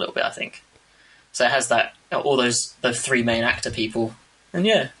quality up a little bit, I think. So it has that, all the three main actor people, and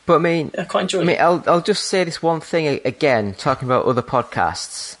But I mean, I quite enjoy it. I mean, I'll just say this one thing again, talking about other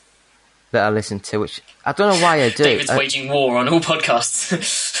podcasts that I listen to, which I don't know why I do. David's waging war on all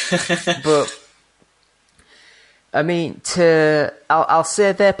podcasts. But I mean, I'll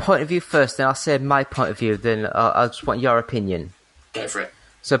say their point of view first, then I'll say my point of view, then I'll just want your opinion. Go for it.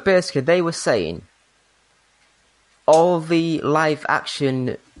 So basically, they were saying all the live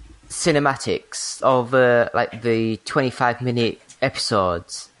action cinematics, all the 25-minute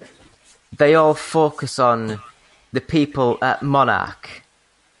episodes, they all focus on the people at Monarch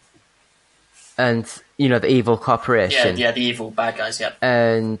and the evil corporation. Yeah, the evil bad guys. Yeah.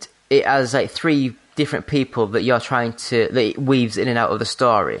 And it has like 3 different people that that it weaves in and out of the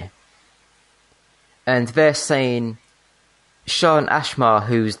story. And they're saying Shawn Ashmore,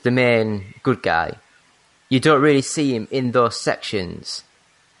 who's the main good guy, you don't really see him in those sections.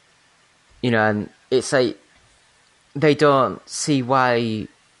 And it's like they don't see why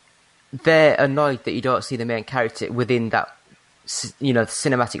they're annoyed that you don't see the main character within that, the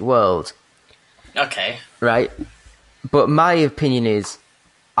cinematic world. Okay. Right? But my opinion is,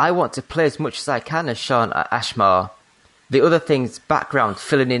 I want to play as much as I can as Shawn Ashmore. The other thing's background,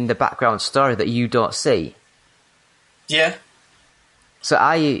 filling in the background story that you don't see. Yeah. So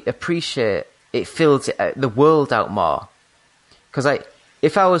I appreciate it fills the world out more. Because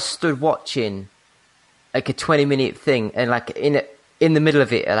if I was stood watching like a 20-minute thing and like in the middle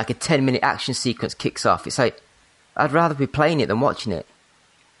of it, like a 10-minute action sequence kicks off, it's like I'd rather be playing it than watching it.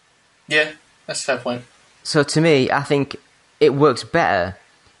 Yeah, that's a fair point. So to me, I think it works better.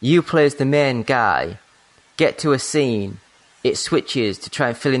 You play as the main guy, get to a scene, it switches to try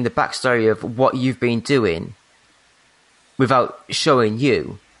and fill in the backstory of what you've been doing without showing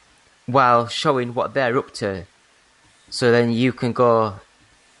you, while showing what they're up to. So then you can go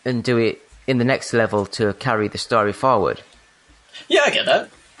and do it in the next level to carry the story forward. Yeah, I get that.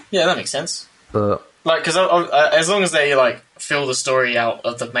 Yeah, that makes sense. But because as long as they fill the story out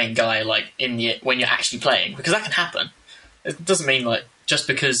of the main guy when you're actually playing, because that can happen. It doesn't mean just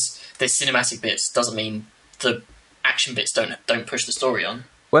because there's cinematic bits doesn't mean the action bits don't push the story on.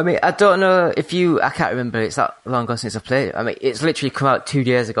 Well, I mean, I don't know if I can't remember, it's that long ago since I played it. I mean, it's literally come out 2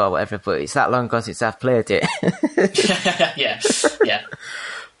 years ago or whatever, but it's that long ago since I've played it. Yeah.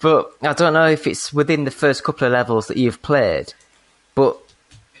 But I don't know if it's within the first couple of levels that you've played, but...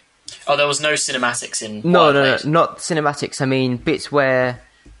 Oh, there was no cinematics in... No, not cinematics. I mean, bits where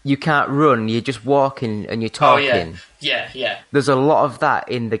you can't run, you're just walking and you're talking. Oh, yeah. There's a lot of that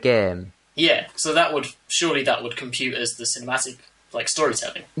in the game. Yeah, so that would compute as the cinematic...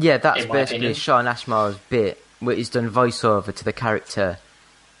 storytelling. Yeah, that's in my basically opinion. Shawn Ashmore's bit. where he's done voiceover to the character,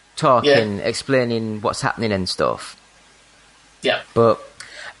 talking, explaining what's happening and stuff. Yeah. But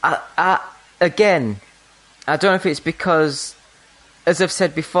again, I don't know if it's because, as I've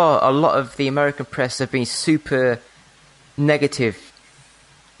said before, a lot of the American press have been super negative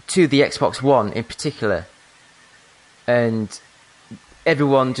to the Xbox One in particular, and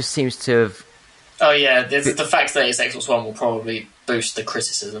everyone just seems to have. Oh yeah, the fact that it's Xbox One will probably boost the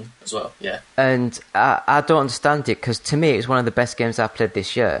criticism as well. Yeah. And I don't understand it, because to me it's one of the best games I played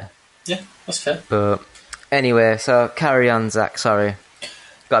this year. Yeah, that's fair. But anyway, so carry on, Zach. Sorry,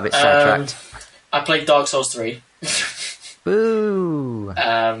 got a bit sidetracked. I played Dark Souls 3. Boo!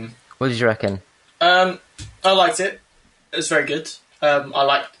 What did you reckon? I liked it. It was very good. I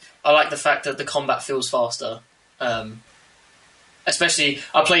like the fact that the combat feels faster. Especially,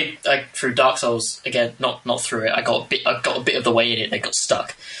 I played through Dark Souls again. Not through it. I got a bit of the way in it. They got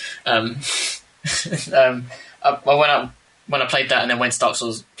stuck. I went out when I played that, and then when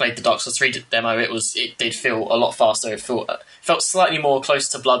played the Dark Souls 3 demo. It did feel a lot faster. It felt slightly more close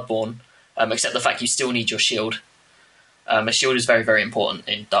to Bloodborne, except the fact you still need your shield. A shield is very, very important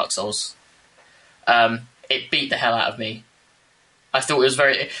in Dark Souls. It beat the hell out of me. I thought it was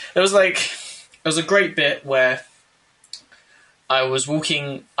there was a great bit where I was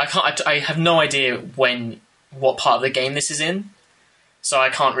walking. I have no idea what part of the game this is in, so I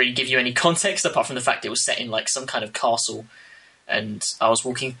can't really give you any context apart from the fact it was set in like some kind of castle, and I was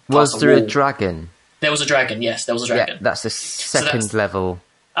walking. Was there a dragon? There was a dragon. Yes, there was a dragon. Yeah, that's the second level.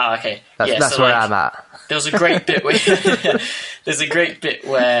 Ah, okay. That's where I'm at. There was a great bit where there's a great bit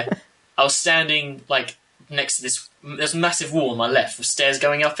where I was standing like next to this. There's a massive wall on my left with stairs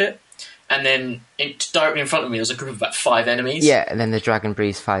going up it, and then directly in front of me there was a group of about 5 enemies. Yeah, and then the dragon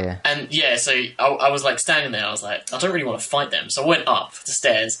breathes fire. And yeah, so I was like standing there. I was like, I don't really want to fight them. So I went up the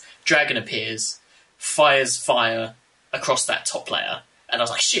stairs. Dragon appears, fires fire across that top layer, and I was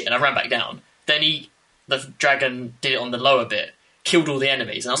like, shit. And I ran back down. Then the dragon did it on the lower bit. Killed all the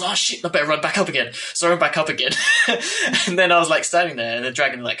enemies, and I was like, oh shit, I better run back up again. So I ran back up again. And then I was like standing there, and the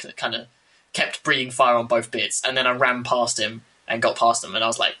dragon like kind of kept breathing fire on both bits, and then I ran past him and got past him, and I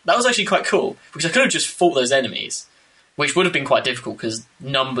was like, that was actually quite cool, because I could have just fought those enemies, which would have been quite difficult because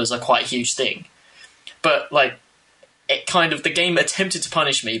numbers are quite a huge thing. But like, it kind of, the game attempted to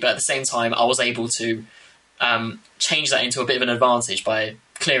punish me, but at the same time I was able to change that into a bit of an advantage by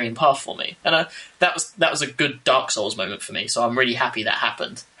clearing the path for me, and that was a good Dark Souls moment for me. So I'm really happy that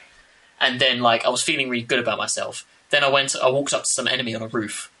happened. And then like I was feeling really good about myself. Then I walked up to some enemy on a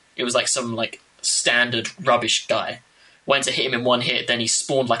roof. It was like some like standard rubbish guy. Went to hit him in one hit, then he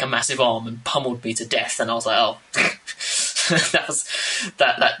spawned like a massive arm and pummeled me to death. And I was like, oh,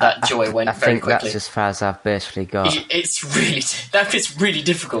 that joy went very quickly. I think that's as far as I've basically got. That bit's really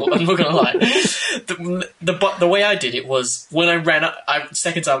difficult. I'm not gonna lie. The way I did it was when I ran up.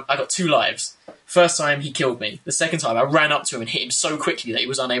 Second time I got 2 lives. First time he killed me. The second time I ran up to him and hit him so quickly that he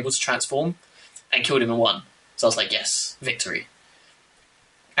was unable to transform, and killed him in 1. So I was like, yes, victory.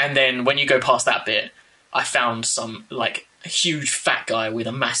 And then when you go past that bit, I found some like a huge fat guy with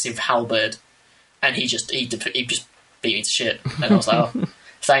a massive halberd, and he just beat me to shit. And I was like, oh,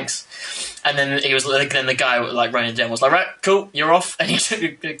 thanks. And then then the guy like running down was like, right, cool, you're off. And he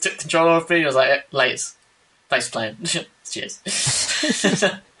took control of me. I was like, thanks for playing. Cheers.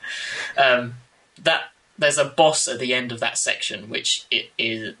 There's a boss at the end of that section, which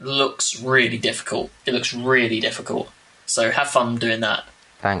it looks really difficult. It looks really difficult. So have fun doing that.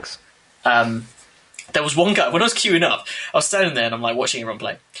 Thanks. There was one guy, when I was queuing up, I was standing there and I'm like watching everyone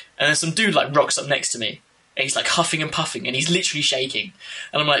play. And then some dude like rocks up next to me. And he's like huffing and puffing and he's literally shaking.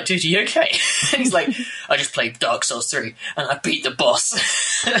 And I'm like, dude, are you okay? And he's like, I just played Dark Souls 3 and I beat the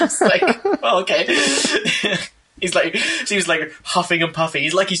boss. And I was like, oh, okay. He's like, so he was like huffing and puffing.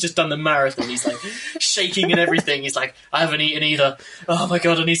 He's like he's just done the marathon. He's like shaking and everything. He's like, I haven't eaten either. Oh my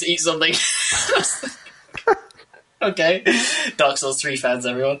god, I need to eat something. Okay. Dark Souls 3 fans,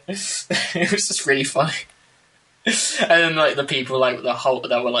 everyone. It was just really funny. And then like the people like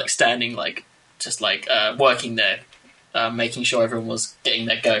that were like standing like just like working there, making sure everyone was getting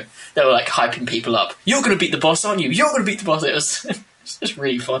their go. They were like hyping people up. You're gonna beat the boss, aren't you? You're gonna beat the boss. It was just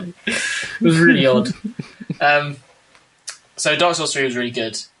really funny. It was really odd. So Dark Souls 3 was really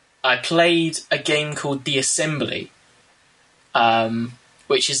good. I played a game called The Assembly,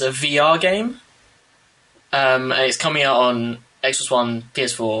 which is a VR game. And it's coming out on Xbox One,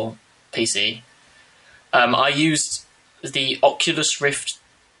 PS4, PC. I used the Oculus Rift.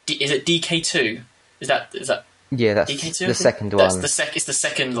 Is it DK2? Is that? Yeah, that's DK2, the second one. It's the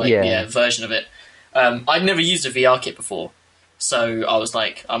second version of it. I'd never used a VR kit before, So I was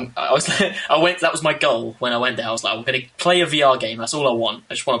like, that was my goal when I went there. I was like, I'm going to play a VR game. That's all I want.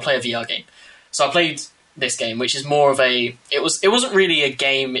 I just want to play a VR game. So I played this game, which is more of it wasn't really a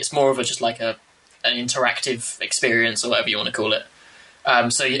game. It's more of just like an interactive experience or whatever you want to call it.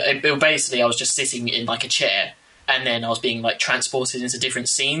 Basically I was just sitting in like a chair, and then I was being like transported into different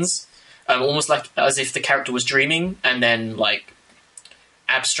scenes, almost like as if the character was dreaming, and then like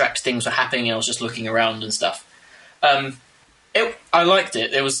abstract things were happening, and I was just looking around and stuff. I liked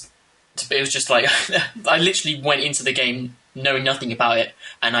it. It was just like I literally went into the game knowing nothing about it,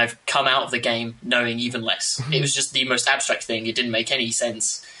 and I've come out of the game knowing even less. It was just the most abstract thing. It didn't make any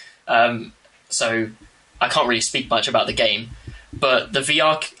sense. So I can't really speak much about the game. But the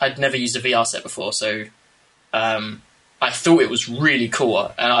VR, I'd never used a VR set before, so I thought it was really cool.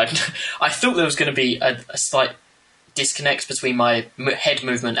 And I thought there was going to be a slight disconnect between my head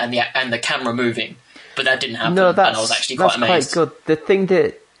movement and the camera moving, but that didn't happen. No, and I was actually quite amazed. Quite good. The thing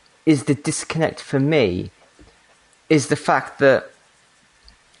that is the disconnect for me is the fact that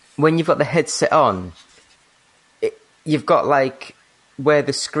when you've got the headset on, you've got like where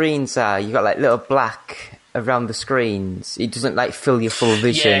the screens are, you've got like little black around the screens. It doesn't like fill your full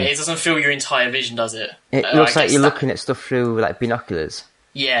vision. Yeah, it doesn't fill your entire vision, does it? It looks like you're looking at stuff through like binoculars.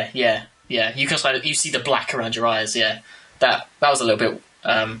 Yeah. You can you see the black around your eyes. Yeah, that was a little bit.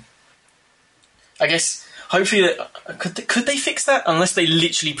 I guess hopefully could they fix that, unless they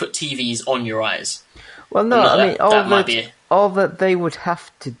literally put TVs on your eyes. Well, no, I mean all that they would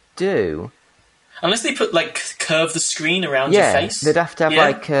have to do. Unless they put like curve the screen around your face. They'd have to have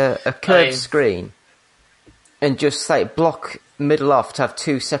like a curved screen, and just like block middle off to have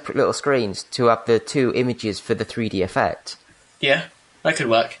two separate little screens to have the two images for the 3D effect. Yeah, that could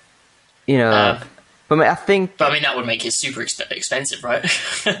work. You know, but I think. But I mean, that would make it super expensive, right?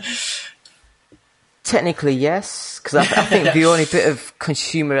 Technically, yes, because I think the only bit of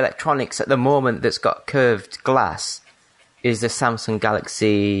consumer electronics at the moment that's got curved glass is the Samsung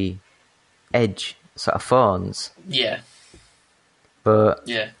Galaxy Edge sort of phones. Yeah. But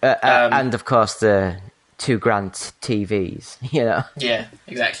and of course the $2,000 TVs, you know. Yeah,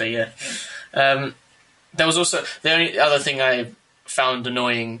 exactly. Yeah. There was also the only other thing I found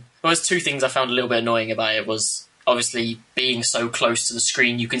annoying. Well, there's two things I found a little bit annoying about it. Was obviously being so close to the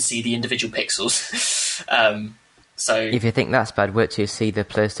screen, you can see the individual pixels. So if you think that's bad, wait till you see the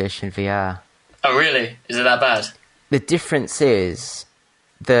PlayStation VR. Oh, really? Is it that bad? The difference is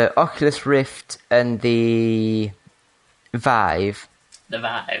the Oculus Rift and the Vive. The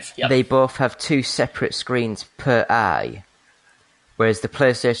Vive, yep. They both have two separate screens per eye, whereas the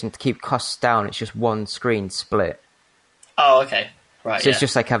PlayStation, to keep costs down, it's just one screen split. Oh, okay. Right, so it's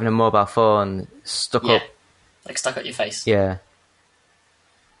just like having a mobile phone stuck up. Like stuck at your face. Yeah.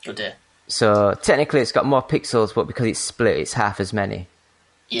 Oh dear. So technically it's got more pixels, but because it's split, it's half as many.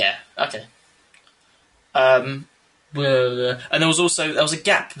 Yeah, okay. And there was a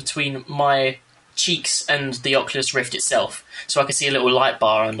gap between my cheeks and the Oculus Rift itself, so I could see a little light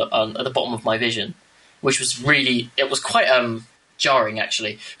bar at the bottom of my vision, which was quite jarring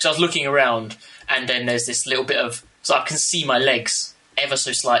actually, because I was looking around and then there's this little bit of, so I can see my legs ever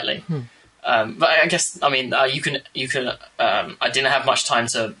so slightly. But I guess, I mean, you can. I didn't have much time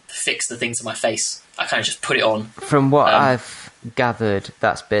to fix the thing to my face. I kind of just put it on. From what I've gathered,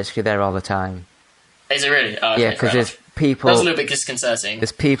 that's basically there all the time. Is it really? Oh, okay, yeah, because there's people. That was a little bit disconcerting.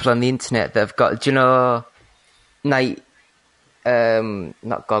 There's people on the internet that have got, do you know, night,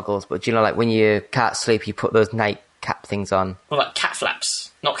 not goggles, but do you know, like when you can't sleep, you put those night cap things on. Well, like cat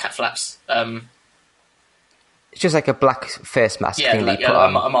flaps, not cat flaps. It's just like a black face mask thing that you put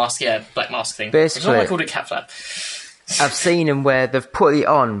on. A mask, black mask thing. Basically, I called it cat flap. I've seen them where they've put it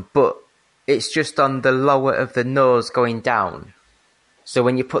on, but it's just on the lower of the nose going down. So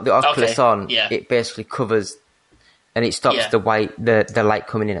when you put the Oculus on, it basically covers, and it stops the light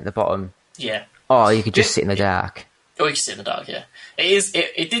coming in at the bottom. Yeah. Or you could just sit in the dark. Or you could sit in the dark, yeah.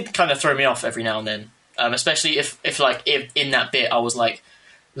 It did kind of throw me off every now and then. Especially if in that bit I was like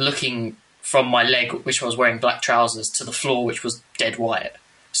looking from my leg, which I was wearing black trousers, to the floor, which was dead white.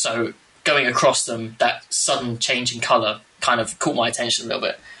 So going across them, that sudden change in colour kind of caught my attention a little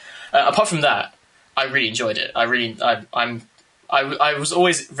bit. Apart from that, I really enjoyed it. I was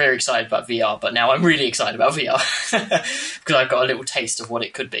always very excited about VR, but now I'm really excited about VR because I've got a little taste of what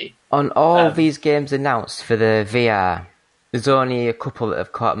it could be. On all these games announced for the VR, there's only a couple that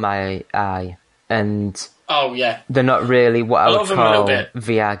have caught my eye, and they're not really what I would call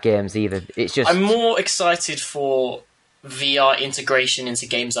VR games either. It's just I'm more excited for VR integration into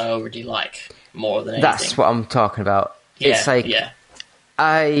games I already like more than anything. That's what I'm talking about. Yeah, it's like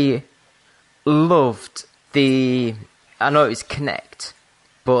I loved the I know it's Kinect,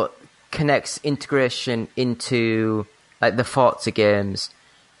 but Kinect's integration into like the Forza games,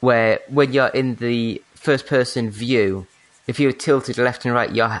 where when you're in the first-person view, if you're tilted left and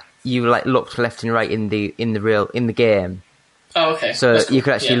right, you like looked left and right in the game. Oh, okay. So That's cool. you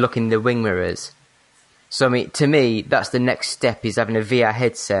could actually Yeah. look in the wing mirrors. So I mean, to me, that's the next step, is having a VR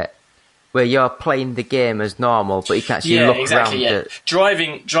headset where you're playing the game as normal, but you can actually look around. Yeah.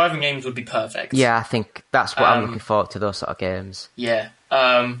 Driving games would be perfect. Yeah, I think that's what I'm looking forward to, those sort of games. Yeah.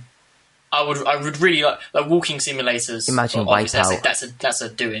 I would really like walking simulators. Imagine well, obviously Wipeout. That's a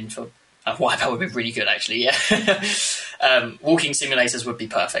doing for Wipeout would be really good actually. Yeah. Walking simulators would be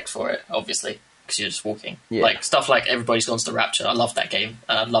perfect for it, obviously, because you're just walking. Yeah. Like stuff like Everybody's Gone to the Rapture. I love that game,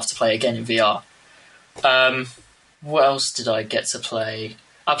 and I'd love to play again in VR. What else did I get to play?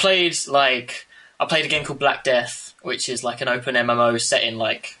 I played a game called Black Death, which is like an open MMO set in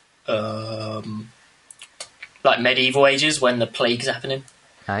like medieval ages when the plague's happening.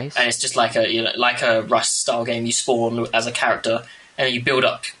 Nice. And it's just like a Rust style game. You spawn as a character and then you build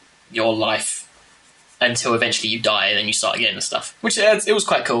up your life until eventually you die, and then you start again and stuff. Which it was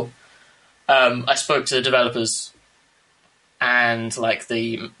quite cool. I spoke to the developers, and like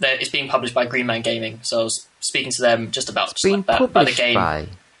it's being published by Green Man Gaming, so I was speaking to them just about It's being about the published game. by...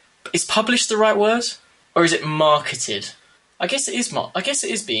 Is published the right word, or is it marketed? I guess it is. I guess it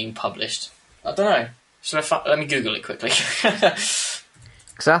is being published. I don't know. Let me Google it quickly.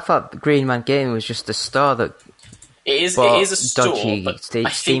 Because I thought Green Man Gaming was just a store that It is a store, dodgy but I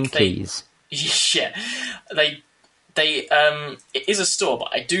Steam think keys. Yeah, it is a store, but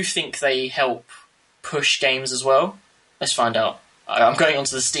I do think they help push games as well. Let's find out. I'm going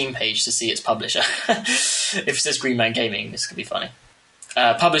onto the Steam page to see its publisher. If it says Green Man Gaming, this could be funny.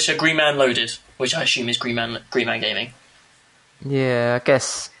 Publisher Green Man Loaded, which I assume is Green Man Gaming. Yeah, I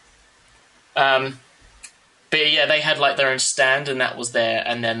guess. But yeah, they had like their own stand, and that was there.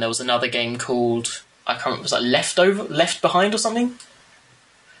 And then there was another game called, I can't remember, it was like Left Behind or something.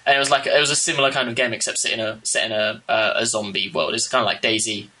 And it was a similar kind of game, except set in a zombie world. It's kind of like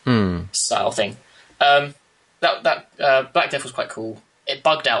Daisy style thing. That Black Death was quite cool. It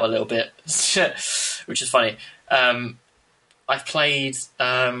bugged out a little bit, which is funny. I've played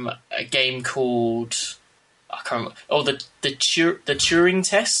a game called, I can't remember. Oh, the Turing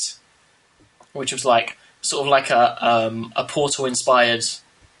Test, which was like sort of like a Portal inspired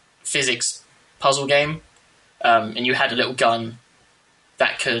physics puzzle game, and you had a little gun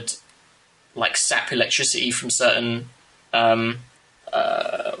that could like sap electricity from certain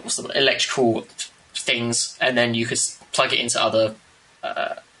electrical things, and then you could plug it into other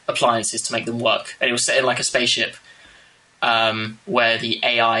appliances to make them work. And it was set in like a spaceship where the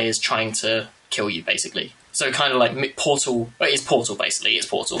AI is trying to kill you, basically. So kind of like Portal. Well, it's Portal, basically. It's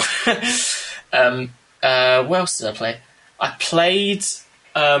Portal. What else did I play? I played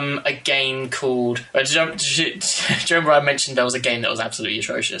a game called... do you remember I mentioned there was a game that was absolutely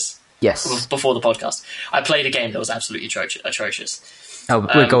atrocious? Yes. Before the podcast. I played a game that was absolutely atrocious. Oh,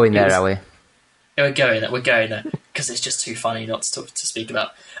 we're going there, are we? We're going there because it's just too funny not to speak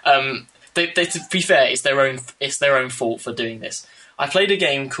about. To be fair, it's their own fault for doing this. I played a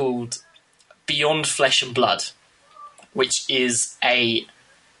game called Beyond Flesh and Blood, which is a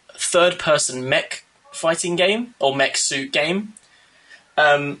third-person mech fighting game or mech suit game,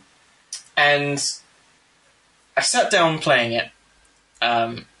 and I sat down playing it,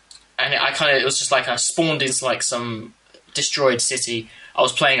 and it was just like I spawned into like some destroyed city. I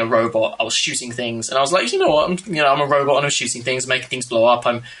was playing a robot. I was shooting things, and I was like, you know what? I'm a robot, and I'm shooting things, making things blow up.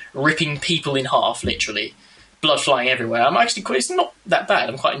 I'm ripping people in half, literally, blood flying everywhere. It's not that bad.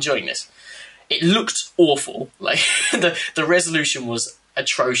 I'm quite enjoying this. It looked awful. Like the resolution was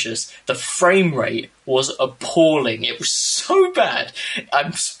atrocious. The frame rate was appalling. It was so bad.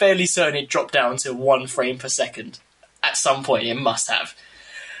 I'm fairly certain it dropped down to 1 frame per second. At some point, it must have.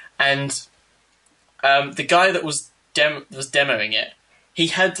 And the guy that was demoing it, he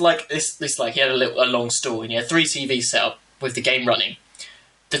had like this like he had a long stall, and he had 3 TVs set up with the game running.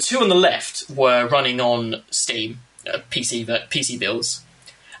 The 2 on the left were running on Steam, PC builds,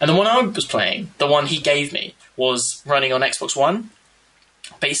 and the one I was playing, the one he gave me, was running on Xbox One.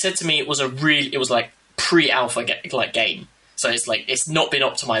 But he said to me it was like pre-alpha game, so it's not been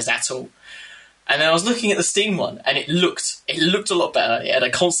optimized at all. And then I was looking at the Steam one, and it looked a lot better. It had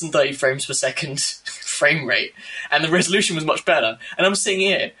a constant 30 frames per second frame rate, and the resolution was much better. And I'm sitting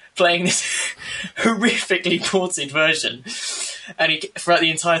here playing this horrifically ported version, And throughout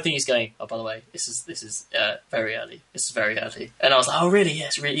the entire thing, he's going, "Oh, by the way, this is very early. This is very early." And I was like, "Oh, really?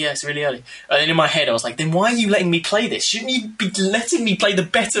 Yes, it's really early." And then in my head, I was like, "Then why are you letting me play this? Shouldn't you be letting me play the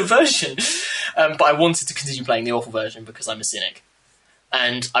better version?" But I wanted to continue playing the awful version because I'm a cynic.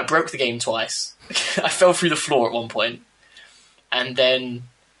 And I broke the game twice. I fell through the floor at one point, and then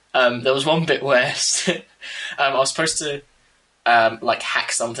there was one bit where I was supposed to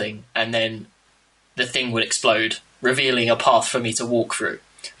hack something, and then the thing would explode, revealing a path for me to walk through.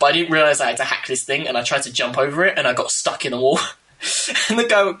 But I didn't realise I had to hack this thing, and I tried to jump over it, and I got stuck in the wall. And the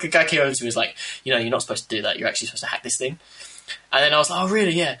guy came over to me and was like, "You know, you're not supposed to do that. You're actually supposed to hack this thing." And then I was like, "Oh,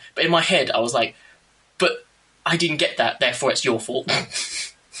 really? Yeah." But in my head, I was like, "But I didn't get that, therefore it's your fault."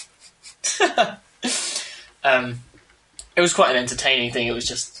 It was quite an entertaining thing. It was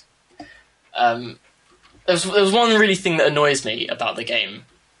just... there was one really thing that annoys me about the game,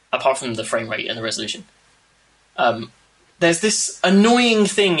 apart from the frame rate and the resolution. There's this annoying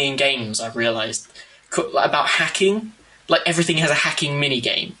thing in games I've realised about hacking. Like, everything has a hacking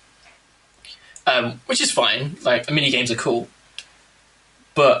mini-game. Which is fine. Like, mini-games are cool.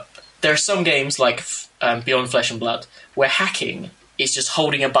 But there are some games, like Beyond Flesh and Blood, where hacking is just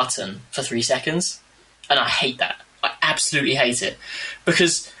holding a button for 3 seconds. And I hate that. I absolutely hate it.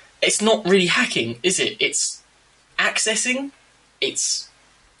 Because it's not really hacking, is it? It's accessing. It's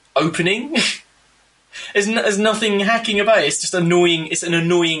opening. There's nothing hacking about it. It's just annoying. It's an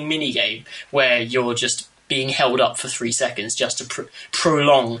annoying mini-game where you're just being held up for 3 seconds just to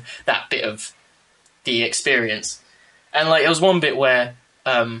prolong that bit of the experience. And like, there was one bit where,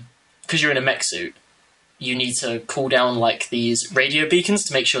 because you're in a mech suit, you need to call down like these radio beacons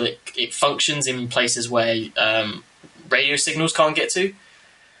to make sure that it functions in places where radio signals can't get to.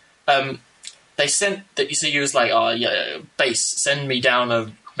 They sent that, so you was like, "Oh yeah, base, send me down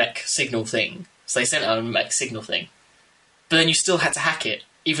a mech signal thing." So they sent out a mech signal thing, but then you still had to hack it,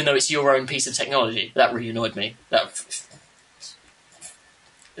 even though it's your own piece of technology. That really annoyed me. It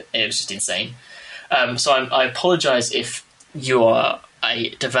was just insane. So I apologise if you are a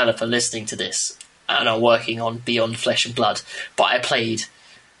developer listening to this and are working on Beyond Flesh and Blood, but I played.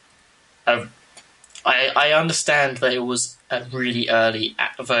 I understand that it was a really early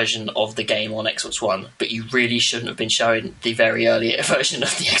version of the game on Xbox One, but you really shouldn't have been showing the very early version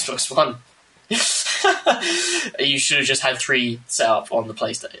of the Xbox One. You should have just had 3 set up on the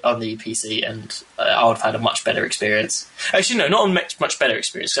PC, and I would have had a much better experience. Actually, no, not a much better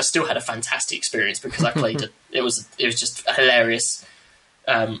experience. I still had a fantastic experience because I played it. It was just a hilarious.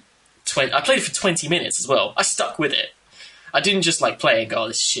 I played it for 20 minutes as well. I stuck with it. I didn't just like play and go, "Oh,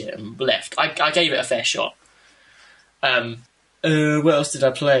 this shit," and left. I gave it a fair shot. What else did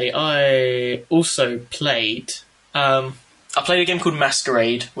I play? I also played. I played a game called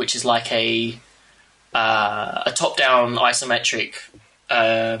Masquerade, which is like a top-down isometric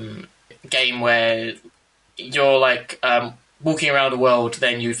game where you're like walking around the world,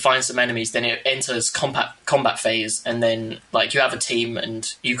 then you find some enemies, then it enters combat phase, and then like you have a team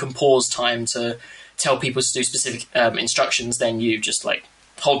and you can pause time to tell people to do specific instructions. Then you just like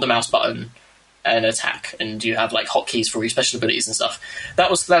hold the mouse button and attack, and you have like hotkeys for your special abilities and stuff. That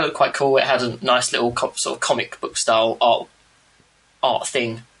looked quite cool. It had a nice little sort of comic book style art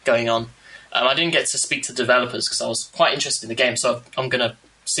thing going on. I didn't get to speak to developers because I was quite interested in the game, so I'm going to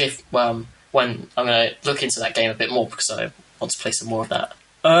see if when I'm going to look into that game a bit more because I want to play some more of that.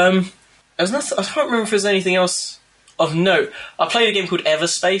 There's nothing, I can't remember if there's anything else of note. I played a game called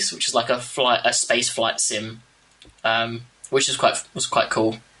Everspace, which is like a space flight sim, which was quite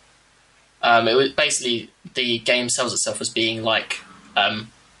cool. It was basically, the game sells itself as being like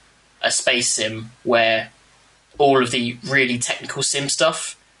a space sim where all of the really technical sim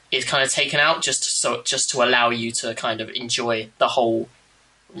stuff is kind of taken out just to allow you to kind of enjoy the whole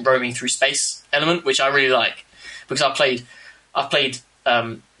roaming through space element, which I really like because I played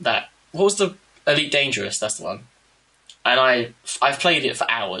that. What was the Elite Dangerous? That's the one, and I've played it for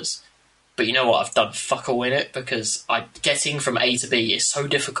hours. But you know what? I've done fuck all in it because getting from A to B is so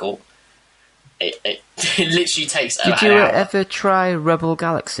difficult. It literally takes. Did you ever try Rebel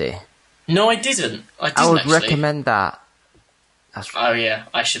Galaxy? No, I didn't. I would recommend that. Oh yeah,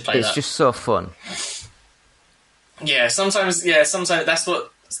 I should play that. It's just so fun. Yeah, sometimes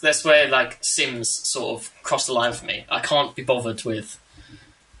that's where like Sims sort of cross the line for me. I can't be bothered with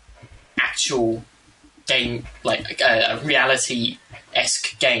actual game, like a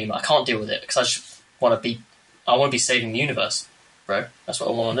reality-esque game. I can't deal with it because I just want to be saving the universe, bro. That's what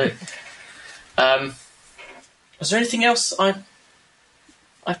I want to do. Was there anything else I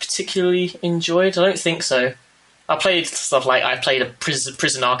particularly enjoyed? I don't think so. I played stuff like I played a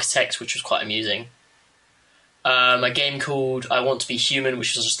Prison Architect, which was quite amusing. A game called I Want to Be Human,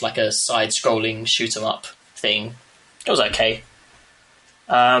 which was just like a side-scrolling shoot-'em-up thing. It was okay.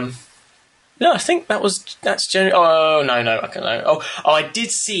 No, I think that's generally. Oh no, I don't know. Oh, I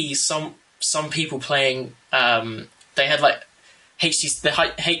did see some people playing. They had like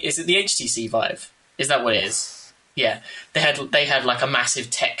HTC. Is it the HTC Vive? Is that what it is? Yeah, they had like a massive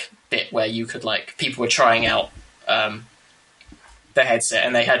tech bit where you could like people were trying out the headset,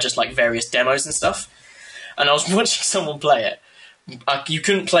 and they had just like various demos and stuff. And I was watching someone play it. You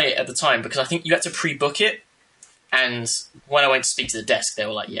couldn't play it at the time because I think you had to pre-book it. And when I went to speak to the desk, they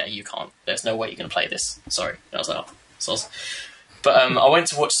were like, "Yeah, you can't. There's no way you're going to play this. Sorry." And I was like, "Oh." But I went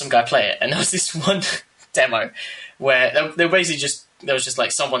to watch some guy play it, and there was this one demo where they were basically there was just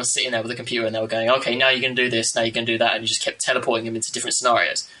like someone sitting there with a computer, and they were going, "Okay, now you're going to do this, now you're going to do that," and you just kept teleporting them into different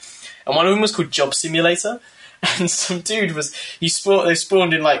scenarios. And one of them was called Job Simulator. And some dude they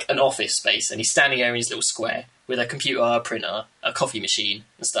spawned in like an office space, and he's standing there in his little square with a computer, a printer, a coffee machine,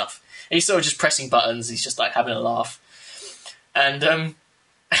 and stuff. And he's sort of just pressing buttons. He's just like having a laugh. And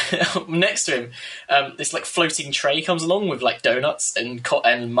next to him, this like floating tray comes along with like donuts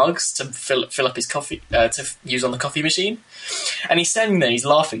and mugs to fill up his coffee to use on the coffee machine. And he's standing there, he's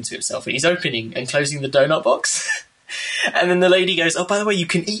laughing to himself, and he's opening and closing the donut box. And then the lady goes, "Oh, by the way, you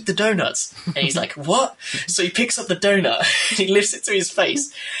can eat the donuts." And he's like, "What?" So he picks up the donut, and he lifts it to his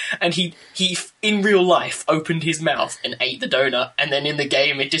face, and he in real life opened his mouth and ate the donut, and then in the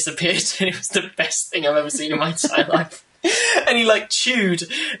game it disappeared, and it was the best thing I've ever seen in my entire life. And he like chewed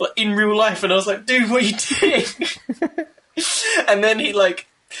like, in real life, and I was like, "Dude, what are you doing?" And then he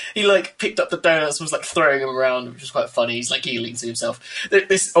picked up the donuts and was like throwing them around, which was quite funny. He's like giggling to himself.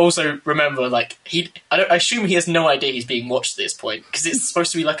 This also, remember, like I assume he has no idea he's being watched at this point, because it's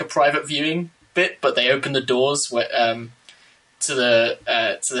supposed to be like a private viewing bit, but they open the doors to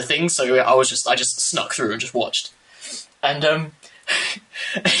the thing. So I just snuck through and just watched. And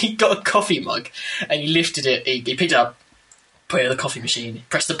he got a coffee mug and he lifted it. He picked it up, put it in the coffee machine,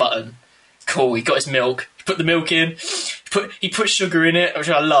 pressed the button. Cool. He got his milk. He put the milk in. He put sugar in it, which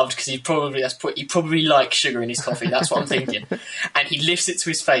I loved because he probably likes sugar in his coffee. That's what I'm thinking. And he lifts it to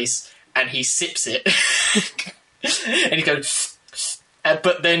his face and he sips it, and he goes.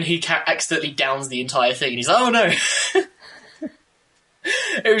 But then he accidentally downs the entire thing, and he's like, "Oh no!"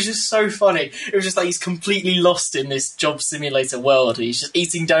 It was just so funny. It was just like he's completely lost in this job simulator world. He's just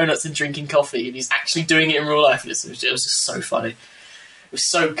eating donuts and drinking coffee, and he's actually doing it in real life. It was just so funny. It was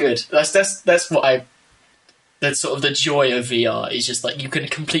so good. That's what that's sort of the joy of VR, is just like you can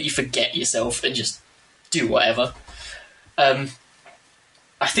completely forget yourself and just do whatever.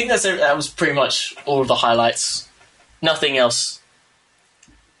 I think that was pretty much all of the highlights. Nothing else.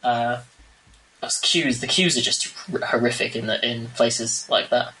 Queues. The queues are just horrific in places like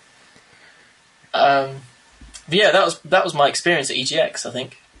that. But yeah, that was my experience at EGX, I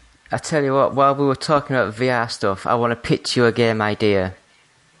think. I tell you what, while we were talking about VR stuff, I want to pitch you a game idea.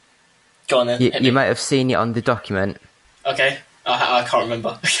 Go on then. You might have seen it on the document. Okay, I can't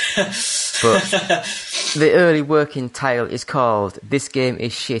remember. But the early working title is called "This Game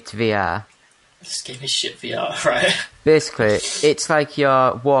Is Shit VR." This game is shit VR, right? Basically, it's like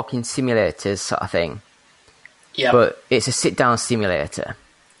your walking simulators sort of thing. Yeah. But it's a sit-down simulator.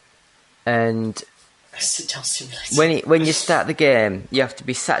 And a sit-down simulator. When you start the game, you have to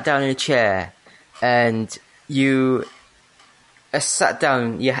be sat down in a chair, and you are sat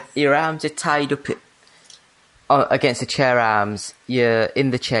down. Your arms are tied up against the chair arms. You're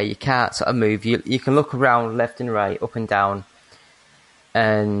in the chair. You can't sort of move. You can look around left and right, up and down.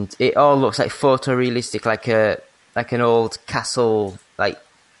 And it all looks like photorealistic, like an old castle, like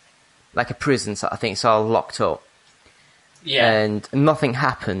a prison sort of thing. It's all locked up. Yeah. And nothing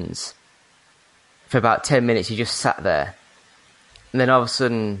happens for about 10 minutes. You just sat there, and then all of a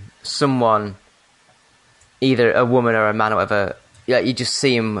sudden, someone, either a woman or a man or whatever, you just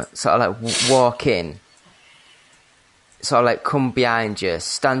see him sort of like walk in, sort of like come behind you,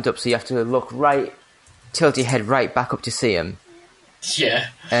 stand up, so you have to look right, tilt your head right back up to see him. Yeah.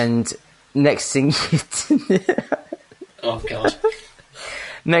 And next thing oh god.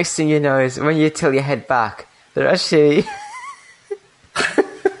 Next thing you know is when you tilt your head back, they're actually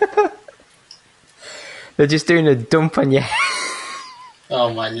they're just doing a dump on your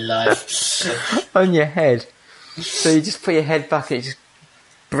Oh my life. on your head. So you just put your head back and it just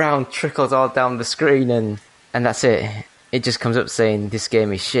brown trickles all down the screen, and that's it. It just comes up saying this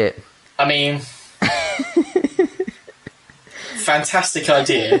game is shit. I mean, fantastic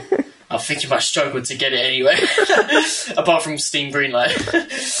idea. I think you might struggle to get it anyway, apart from Steam Greenlight.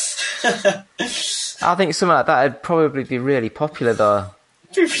 I think something like that would probably be really popular, though.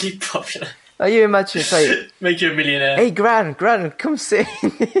 Be really popular. Are you imagine it's like, Make you a millionaire. hey, Gran, come sit.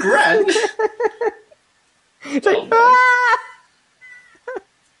 Gran? It's like, Oh, no. ah!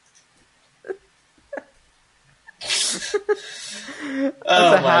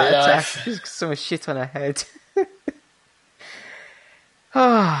 Oh, a my heart attack. life. She's got so much shit on her head.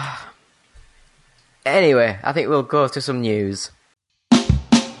 Ah. Anyway, I think we'll go to some news.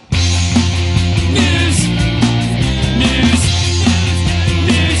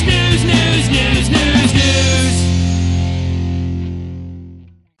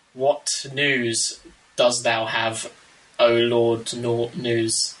 What news does thou have, O Lord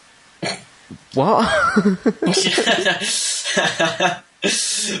News? What?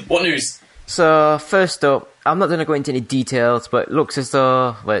 What news? So, first up, I'm not going to go into any details, but it looks as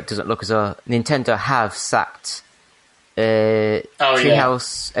though, well, it doesn't look as though Nintendo have sacked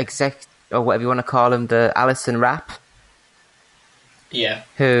Treehouse exec, or whatever you want to call him, the Alison Rapp, Yeah.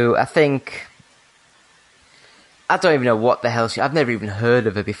 who I think, I don't even know what the hell I've never even heard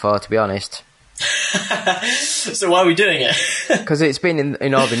of her before, to be honest, So why are we doing it? because it's been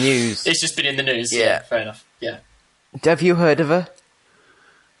in all the news. It's just been in the news. Yeah. Fair enough. Yeah. Have you heard of her?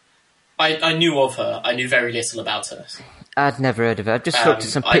 I knew of her. I knew very little about her. I'd never heard of her. I just looked at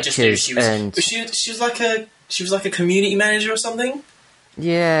some I just knew pictures she was. and She was like a community manager or something.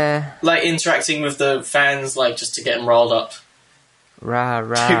 yeah, Like interacting with the fans, like just to get them riled up, rah.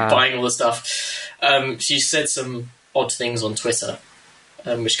 buying all the stuff. She said some odd things on Twitter,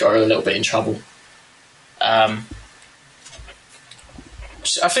 which got her a little bit in trouble. I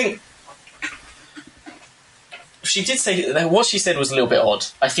think she did say that what she said was a little bit odd.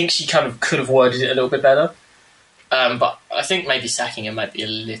 I think she kind of could have worded it a little bit better. But I think maybe sacking her might be a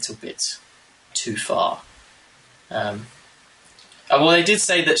little bit too far. Well, they did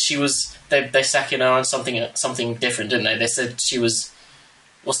say that she was. They sacking her on something different, didn't they? They said she was.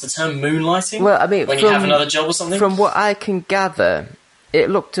 What's the term? Moonlighting. Well, I mean, when you have another job or something. From what I can gather, it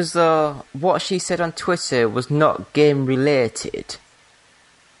looked as though what she said on Twitter was not game related,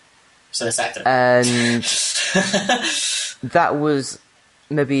 So they sacked her. and that was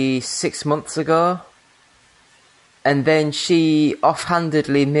maybe 6 months ago. And then she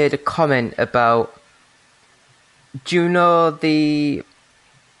offhandedly made a comment about, do you know the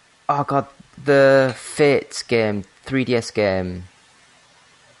Fate game, 3DS game,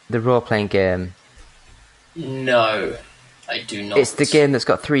 the role-playing game? No, I do not. It's the game that's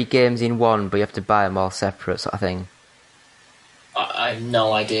got 3 games in one, but you have to buy them all separate, sort of thing. I have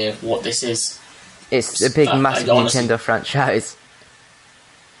no idea what this is. It's a big, massive honestly- Nintendo franchise,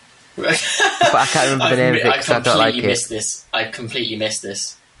 but I can't remember the name of it because I don't like it. I completely missed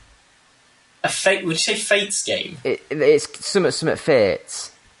this. A Fate? Would you say Fate's game? It's something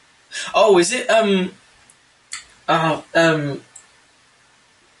Fates. Oh, is it? I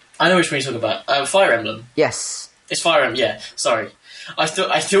know which one you're talking about. Fire Emblem. Yes. It's Fire Emblem. Yeah. Sorry. I thought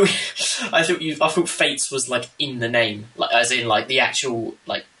Fates was like in the name, like as in like the actual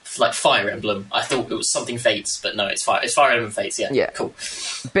like Fire Emblem. I thought it was something Fates, but no, it's Fire Emblem Fates. Yeah. Yeah. Cool.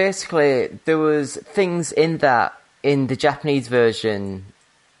 Basically, there was things in the Japanese version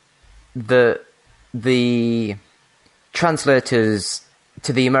that the translators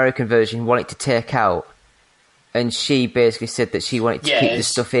to the American version wanted to take out, and she basically said that she wanted to keep this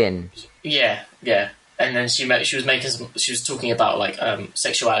stuff in. Yeah. And then she was talking about like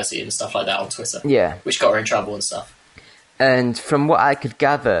sexuality and stuff like that on Twitter. Yeah. Which got her in trouble and stuff. And from what I could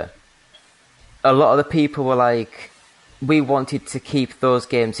gather, a lot of the people were like, we wanted to keep those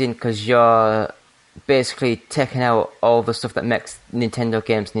games in because you're basically taking out all the stuff that makes Nintendo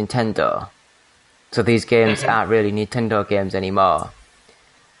games Nintendo. So these games aren't really Nintendo games anymore.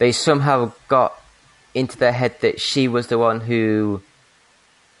 They somehow got into their head that she was the one who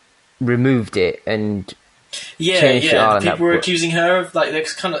removed it and changed it all. People were accusing her of like they're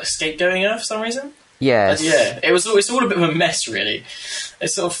kind of scapegoating her for some reason. Yes. It's all a bit of a mess, really.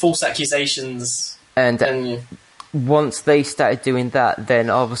 It's sort of false accusations. And once they started doing that, then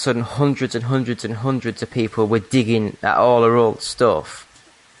all of a sudden hundreds and hundreds and hundreds of people were digging at all her old stuff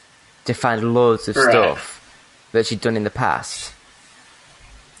to find loads of stuff that she'd done in the past.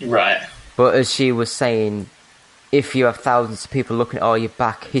 Right. But as she was saying, if you have thousands of people looking at all your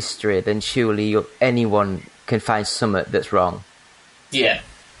back history, then surely anyone can find something that's wrong. Yeah.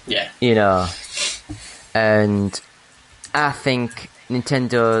 You know, and I think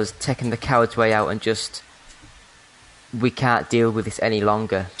Nintendo's taken the coward's way out and just, we can't deal with this any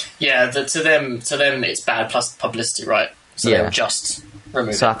longer. Yeah, to them, it's bad plus publicity, right? So they'll just remove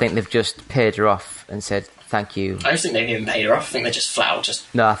it. So I think they've just paid her off and said, thank you. I don't think they've even paid her off. I think they just flat out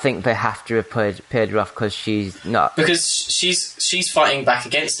just... No, I think they have to have paid her off because she's not... Because she's fighting back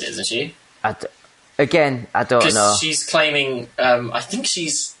against it, isn't she? Again, I don't know. Because she's claiming, I think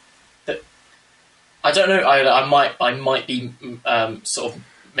she's. I don't know. I might be sort of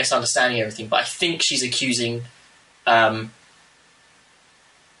misunderstanding everything, but I think she's accusing Nintendo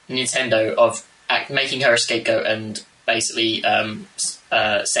of making her a scapegoat and basically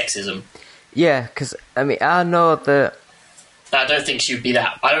sexism. Yeah, because I mean, I know that. I don't think she'd be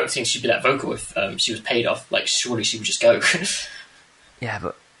that. I don't think she'd be that vocal if she was paid off. Like, surely she would just go. Yeah,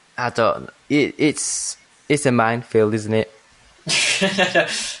 but I don't. It's a minefield, isn't it?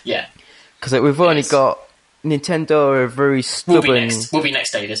 Yeah. Because we've only got Nintendo, are a very stubborn. We'll be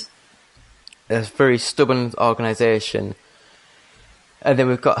next, David. A very stubborn organisation, and then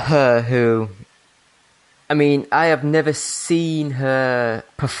we've got her, who. I mean, I have never seen her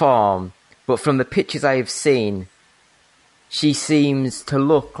perform, but from the pictures I have seen, she seems to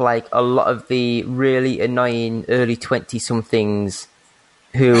look like a lot of the really annoying early 20-somethings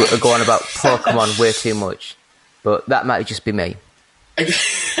who are going about Pokemon way too much. But that might just be me.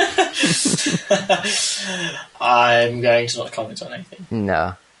 I'm going to not comment on anything.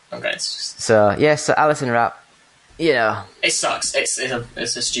 No. I'm going to just... So Alison Rapp, yeah. It sucks. It's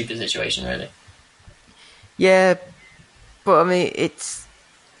a stupid situation, really. Yeah, but I mean, it's...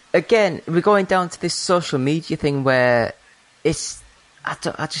 Again, we're going down to this social media thing where it's...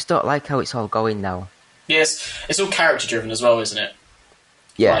 I just don't like how it's all going now. Yes, it's all character-driven as well, isn't it?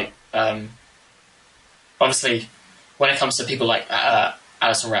 Yeah. Like, obviously, when it comes to people like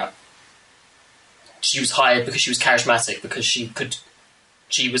Alison Rapp, she was hired because she was charismatic, because she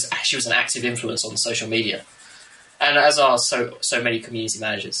was an active influence on social media, and as are so many community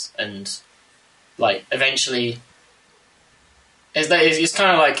managers. And like, eventually, it's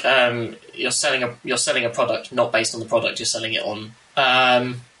kind of like you're selling a product not based on the product. You're selling it on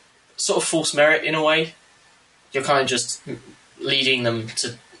sort of false merit in a way. You're kind of just leading them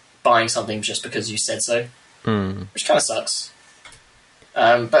to buying something just because you said so, which kind of sucks.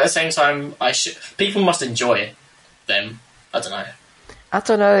 But at the same time, people must enjoy them. I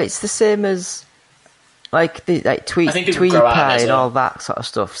don't know. It's the same as like Tweety Pie and all that sort of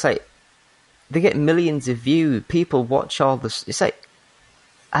stuff. It's like they get millions of views. People watch all this. It's like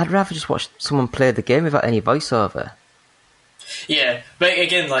I'd rather just watch someone play the game without any voiceover. Yeah, but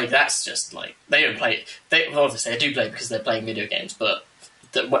again, like, that's just like they don't play. Obviously they do play because they're playing video games, but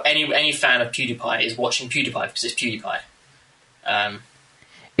any fan of PewDiePie is watching PewDiePie because it's PewDiePie.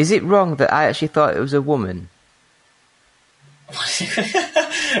 Is it wrong that I actually thought it was a woman?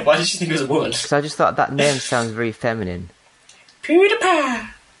 Why did you think it was a woman? Because I just thought that name sounds very feminine. PewDiePie!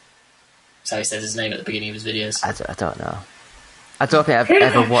 That's how he says his name at the beginning of his videos. I don't know. I don't think I've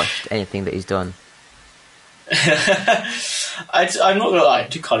ever watched anything that he's done. I'm not gonna lie, I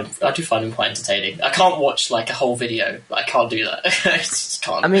do find him quite entertaining. I can't watch like a whole video. I can't do that. I just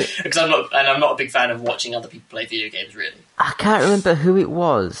can't. I mean, because I'm not a big fan of watching other people play video games. Really, I can't remember who it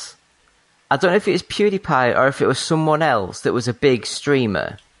was. I don't know if it was PewDiePie or if it was someone else that was a big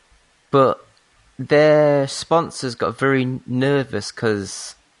streamer, but their sponsors got very nervous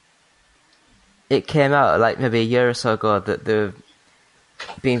because it came out like maybe a year or so ago that they're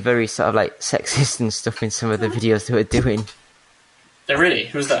being very sort of like sexist and stuff in some of the videos they were doing. Oh, really?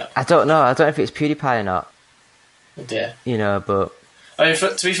 Who's that? I don't know. I don't know if it's PewDiePie or not. Oh dear. You know, but I mean,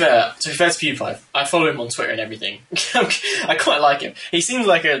 to be fair to PewDiePie, I follow him on Twitter and everything. I quite like him. He seems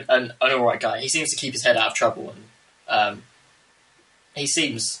like an alright guy. He seems to keep his head out of trouble, and he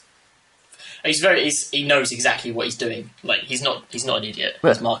knows exactly what he's doing. Like, he's not an idiot.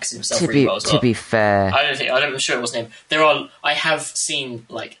 He's marketed himself really well as well. To be fair, I'm sure it wasn't him. I have seen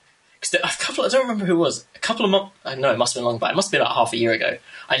like I don't remember who it was. A couple of months. No, it must have been long back. It must have been about half a year ago.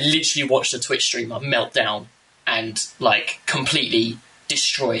 I literally watched a Twitch streamer melt down and like completely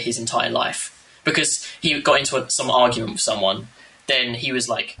destroy his entire life because he got into some argument with someone. Then he was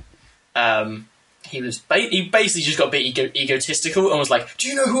like, he basically just got a bit egotistical and was like, "Do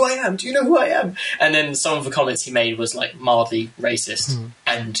you know who I am? Do you know who I am?" And then some of the comments he made was like mildly racist,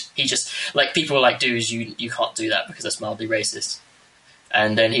 and he just like, people were like, "Dude, you can't do that because that's mildly racist."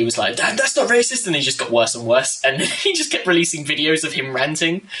 And then he was like, "Damn, that's not racist," and he just got worse and worse, and he just kept releasing videos of him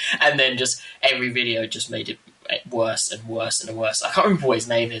ranting, and then just every video just made it worse and worse and worse. I can't remember what his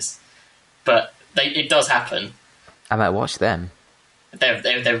name is, but it does happen. I might watch them.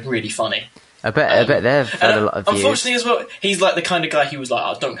 They're really funny. I bet they've had a lot of views. Unfortunately as well, he's like the kind of guy who was like,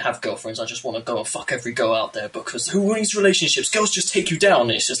 "I don't have girlfriends, I just want to go and fuck every girl out there because who needs relationships? Girls just take you down."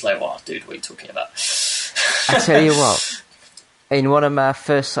 And it's just like, "Wow, dude, what are you talking about?" I tell you what, in one of my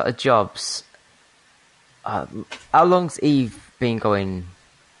first sort of jobs, how long's Eve been going?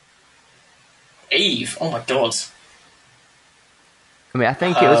 Eve? Oh my god. I mean, I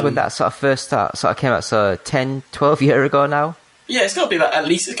think it was when that sort of first sort of came out, so 10, 12 years ago now. Yeah, it's got to be about, at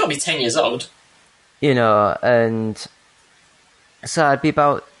least it's got to be 10 years old. You know, and so I'd be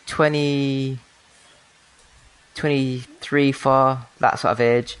about 20, 23, 4, that sort of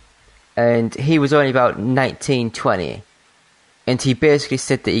age. And he was only about 19, 20. And he basically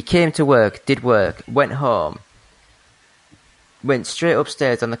said that he came to work, did work, went home, went straight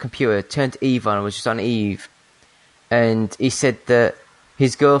upstairs on the computer, turned Eve on, and was just on Eve. And he said that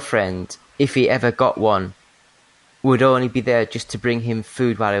his girlfriend, if he ever got one, would only be there just to bring him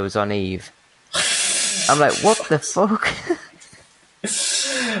food while he was on Eve. I'm like, what the fuck?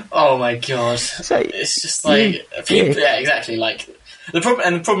 Oh my god! So, it's just like people, yeah, exactly. Like the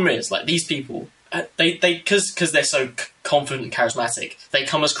problem is like these people, they because they're so confident and charismatic, they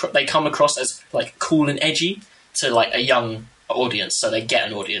come across as like cool and edgy to like a young audience, so they get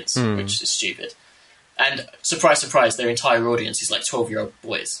an audience, which is stupid. And surprise, surprise, their entire audience is like 12-year-old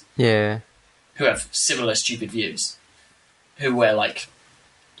boys. Yeah. Who have similar stupid views, who wear like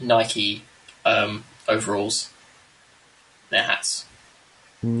Nike overalls, their hats.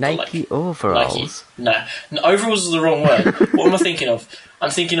 Nike overalls? Nike. No, overalls is the wrong word. What am I thinking of?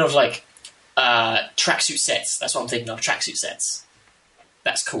 I'm thinking of like tracksuit sets. That's what I'm thinking of. Tracksuit sets.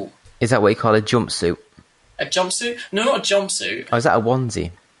 That's cool. Is that what you call a jumpsuit? A jumpsuit? No, not a jumpsuit. Or is that a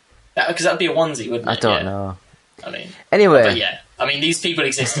onesie? Because that'd be a onesie, wouldn't it? I don't know. I mean, anyway. But yeah, I mean, these people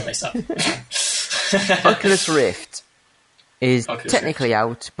exist and they suck. Oculus Rift is Oculus technically Rift.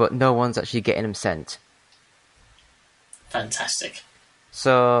 out, but no one's actually getting them sent. Fantastic.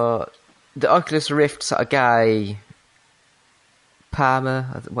 So the Oculus Rift sort of guy, Palmer,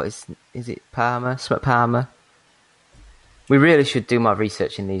 what is it? Palmer, Sweat Palmer. We really should do more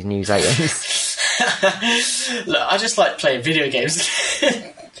research in these news items. Look, I just like playing video games.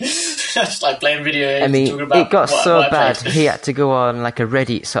 I just like playing video games. I mean, talking about it got what so I bad played. he had to go on like a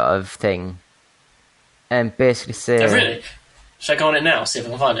Reddit sort of thing and basically say, Oh, really? Should I go on it now? See if I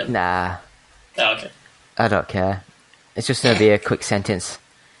can find it. nah, Oh, okay. I don't care. It's just going to be a quick sentence.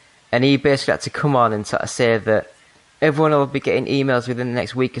 And he basically had to come on and sort of say that everyone will be getting emails within the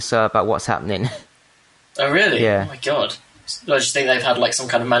next week or so about what's happening. Oh, really? Yeah. Oh my god. I just think they've had like some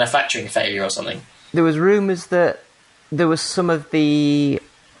kind of manufacturing failure or something. There was rumours that there was some of the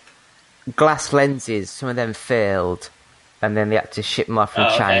glass lenses, some of them failed, and then they had to ship them off from Oh,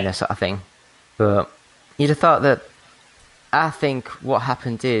 okay. China sort of thing. But you'd have thought that, I think what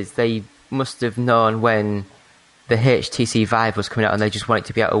happened is they must have known when the HTC Vive was coming out and they just wanted it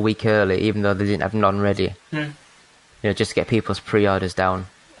to be out a week early, even though they didn't have none ready. You know, just to get people's pre-orders down.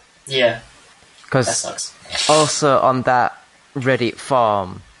 Yeah, that Because sucks. also on that Reddit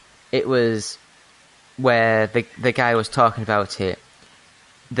forum, it was where the guy was talking about it.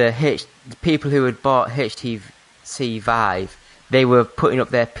 The people who had bought HTC Vive, they were putting up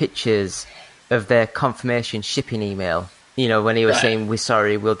their pictures of their confirmation shipping email. You know, when he was Right. saying, "We're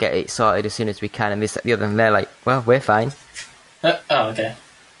sorry, we'll get it sorted as soon as we can," and this, that, the other, and they're like, "Well, we're fine." Oh, okay.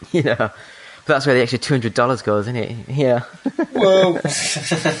 You know, but that's where the extra $200 goes, isn't it? Yeah. Whoa.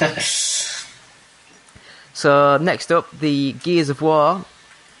 So next up, the Gears of War.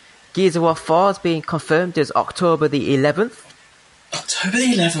 Gears of War 4 is being confirmed as October the 11th. October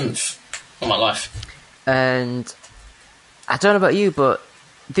the 11th. Oh, my life. And I don't know about you, but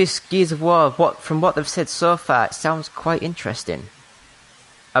this Gears of War, from what they've said so far, it sounds quite interesting.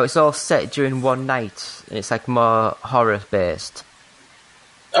 Oh, it's all set during one night, and it's like more horror-based.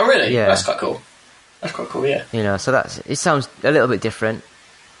 Oh, really? Yeah. That's quite cool. That's quite cool, yeah. You know, so it sounds a little bit different.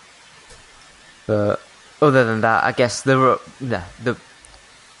 But other than that, I guess they're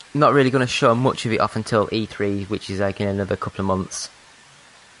not really going to show much of it off until E3, which is like in another couple of months.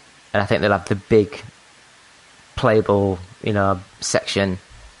 And I think they'll have the big playable, you know, section.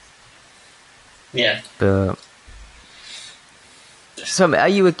 Yeah. But so, are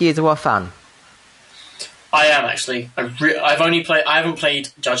you a Gears of War fan? I am, actually. I haven't played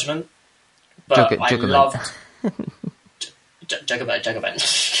Judgment, but I Juggernaut. loved... Juggernaut.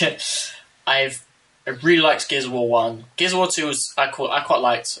 I really liked Gears of War 1. Gears of War 2 I quite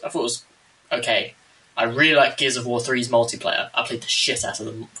liked. I thought it was okay. I really liked Gears of War 3's multiplayer. I played the shit out of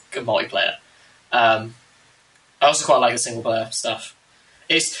the multiplayer. I also quite like the single player stuff.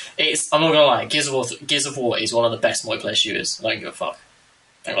 I'm not gonna lie, Gears of War is one of the best multiplayer shooters. I don't give a fuck.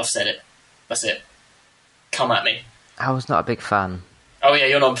 I've said it. That's it. Come at me. I was not a big fan. Oh yeah,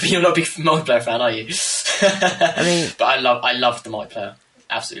 you're not a big multiplayer fan, are you? I mean, but I loved the multiplayer.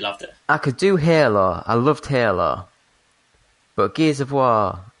 Absolutely loved it. I could do Halo. I loved Halo. But Gears of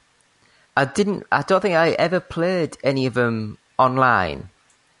War, I don't think I ever played any of them online.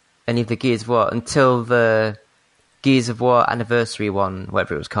 Any of the Gears of War until the Gears of War Anniversary one,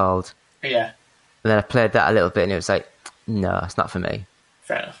 whatever it was called. Yeah, And then I played that a little bit, and it was like, no, it's not for me.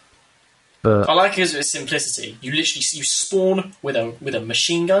 fair enough. But I like it because of its simplicity. You literally you spawn with a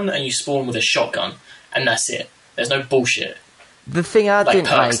machine gun and you spawn with a shotgun, and that's it. There's no bullshit the thing I like didn't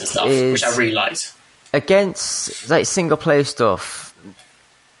perks like and stuff, is which I really liked. against like single player stuff,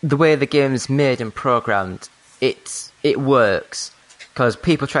 the way the game's made and programmed, it works because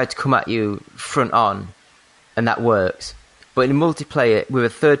people try to come at you front on, and that works. But in multiplayer with a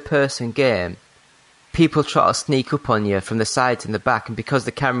third person game, people try to sneak up on you from the sides and the back, and because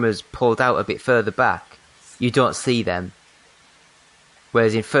the camera's pulled out a bit further back, you don't see them.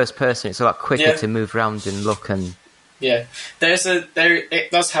 Whereas in first person, it's a lot quicker to move around and look. And Yeah,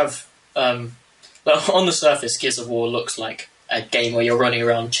 it does have on the surface, Gears of War looks like a game where you're running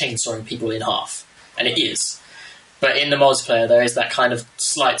around chainsawing people in half, and it is. But in the multiplayer, there is that kind of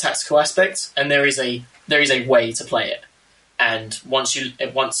slight tactical aspect, and there is a way to play it. And once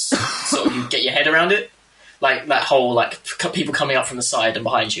sort of you get your head around it, like that whole like people coming up from the side and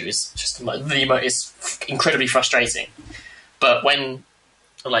behind you is just it's incredibly frustrating. But when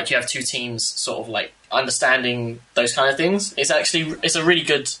like you have two teams sort of like understanding those kind of things, it's a really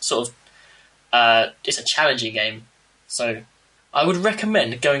good sort of it's a challenging game. So I would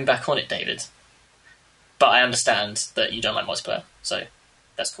recommend going back on it, David. But I understand that you don't like multiplayer, so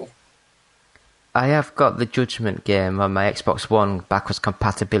that's cool. I have got the Judgment game on my Xbox One backwards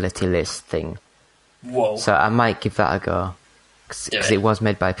compatibility list thing. Whoa. So I might give that a go. Because it was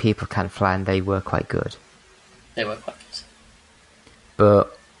made by People Can Fly, and they were quite good. They were quite good.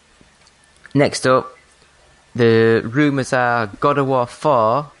 But next up, the rumours are God of War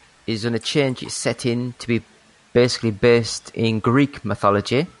 4 is going to change its setting to be basically based in Greek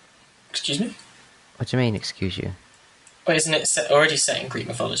mythology. Excuse me? What do you mean, excuse you? Wait, isn't it already set in Greek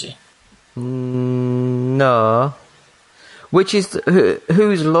mythology? No. Which is...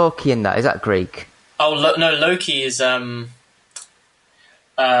 who's Loki in that? Is that Greek? Oh, no, Loki is,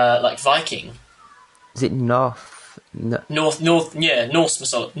 like Viking. Is it North? No. Norse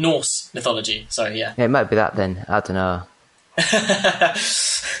mythology. Sorry, yeah. Yeah, it might be that then. I don't know.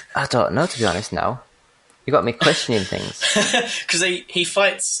 I don't know, to be honest, now. You got me questioning things. Because he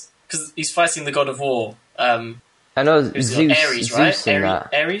fights... Because he's fighting the god of war. I know Zeus, Ares, right? Zeus in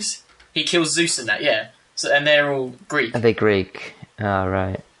that. Ares? He kills Zeus in that, yeah. So, and they're all Greek. Are they Greek? Oh,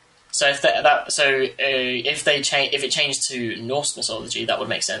 right. So if it changed to Norse mythology, that would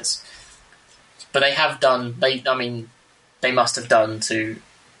make sense. But they have done. They must have done the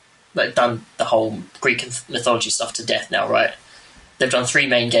whole Greek mythology stuff to death now, right? They've done 3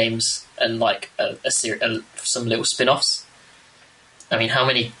 main games and like some little spin-offs. I mean, how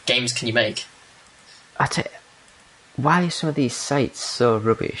many games can you make? Why are some of these sites so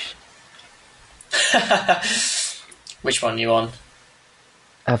rubbish? Which one are you on?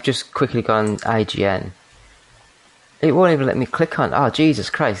 I've just quickly gone IGN. It won't even let me click on... Oh, Jesus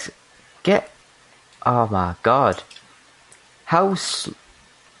Christ. Oh, my God. Do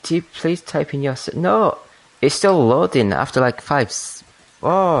you please type in your... No! It's still loading after like 5...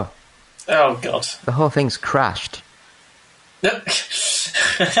 Oh, God. the whole thing's crashed. No.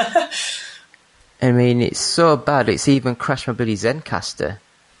 I mean, it's so bad, it's even crashed my bloody Zencaster.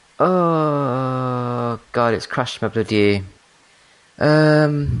 Oh, God, it's crashed my bloody...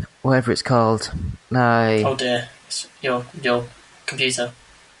 whatever it's called. Oh dear. It's your computer.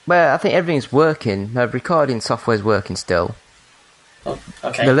 Well, I think everything's working. My recording software's working still. Oh,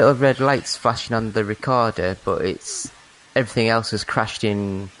 okay. The little red light's flashing on the recorder, but everything else has crashed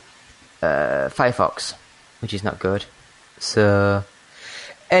in Firefox, which is not good. So,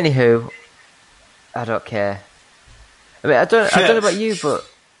 anywho, I don't care. I mean, I don't know about you, but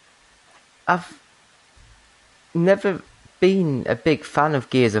I've never been a big fan of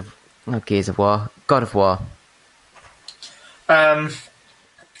God of War. I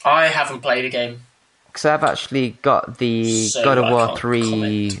haven't played a game. Because I've actually got the God of War 3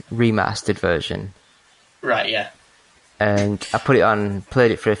 comment. remastered version. Right, yeah. And I put it on,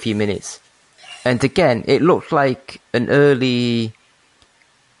 played it for a few minutes. And again, it looked like an early...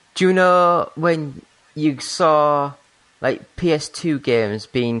 Do you know when you saw like PS2 games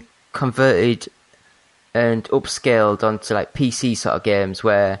being converted and upscaled onto like PC sort of games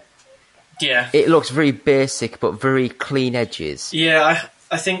where it looks very basic but very clean edges? Yeah,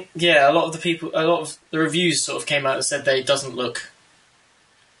 I think, a lot of the reviews sort of came out and said that it doesn't look...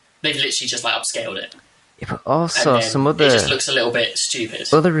 They've literally just like upscaled it. Yeah, but also some other... It just looks a little bit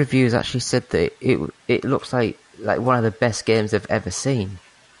stupid. Other reviews actually said that it looks like one of the best games they've ever seen.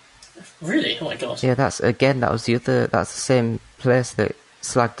 Really? Oh my god. Yeah, that's the same place that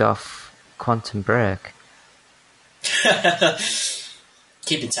slagged off Quantum Break.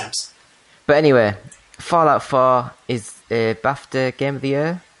 Keeping tabs. But anyway, Fallout 4 is a BAFTA Game of the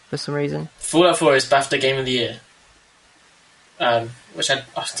Year for some reason. Fallout 4 is BAFTA Game of the Year. Which I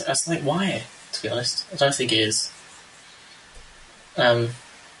was like, why? To be honest, I don't think it is. Who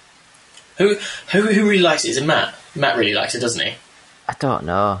really likes it? Is it Matt? Matt really likes it, doesn't he? I don't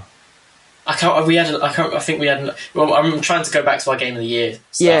know. I think we had. Well, I'm trying to go back to our Game of the Year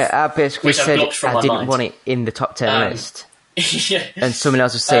stuff. Yeah, I basically which I said blocked from I my didn't mind. want it in the top 10 list. Yeah. And someone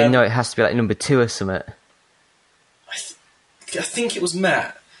else was saying, no, it has to be like number 2 or something. I think it was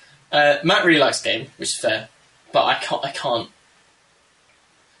Matt. Matt really likes the game, which is fair, but I can't.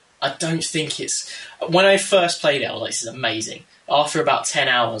 I don't think it's. When I first played it, I was like, "This is amazing." After about 10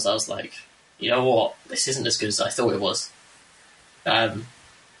 hours, I was like, "You know what? This isn't as good as I thought it was."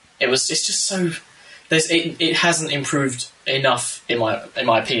 It's just so. It hasn't improved enough in my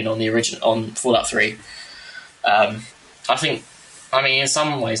opinion on the original on Fallout 3. In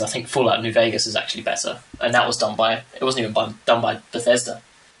some ways, I think Fallout New Vegas is actually better, and that was done by. It wasn't even done by Bethesda.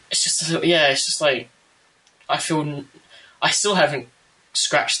 It's just it's just like I feel I still haven't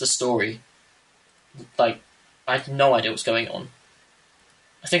scratched the story. Like I had no idea what's going on.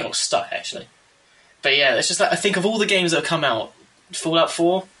 I think I was stuck actually. But yeah, it's just like I think of all the games that have come out, Fallout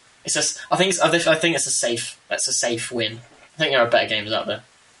 4. It's just I think it's a safe win. I think there are better games out there.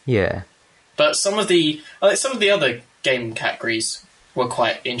 Yeah. But some of the other game categories were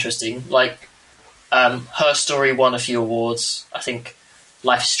quite interesting. Like Her Story won a few awards. I think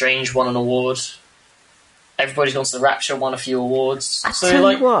Life is Strange won an award. Everybody's Gone to the Rapture won a few awards. I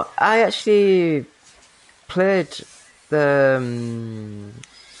tell you what, I actually played the.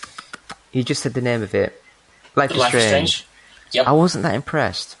 You just said the name of it. Life is Strange. Yep. I wasn't that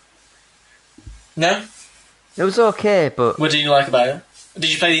impressed. No? It was okay, but What did you like about it? Did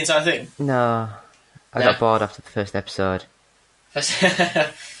you play the entire thing? no, I got bored after the first episode. I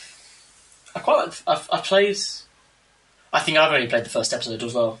played. I think I've only played the first episode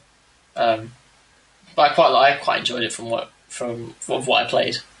as well, but I quite enjoyed it from what I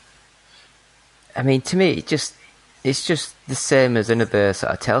played. I mean, to me, it's just the same as another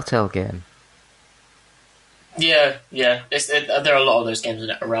sort of Telltale game. Yeah. There are a lot of those games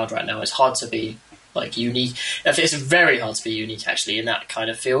around right now. It's hard to be like unique. It's very hard to be unique actually in that kind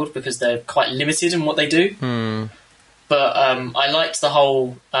of field because they're quite limited in what they do. But I liked the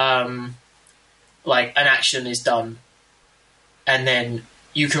whole like an action is done, and then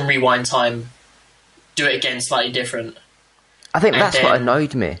you can rewind time, do it again slightly different. I think that's what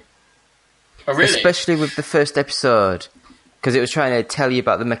annoyed me. Oh, really? Especially with the first episode, because it was trying to tell you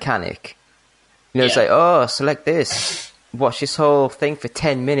about the mechanic. It's like, oh, select this, watch this whole thing for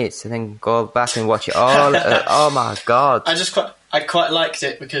 10 minutes, and then go back and watch it all. Oh my god! I quite liked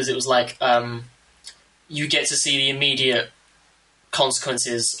it because it was like you get to see the immediate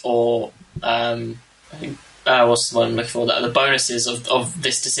consequences or what's the one I'm looking for? The bonuses of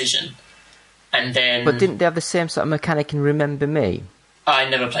this decision, and then. But didn't they have the same sort of mechanic in Remember Me? I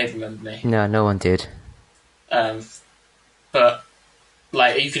never played Remember Me. No one did. But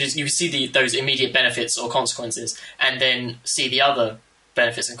like you could see those immediate benefits or consequences, and then see the other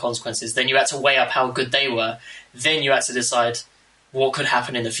benefits and consequences. Then you had to weigh up how good they were. Then you had to decide what could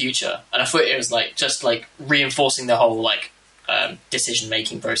happen in the future. And I thought it was like just like reinforcing the whole like decision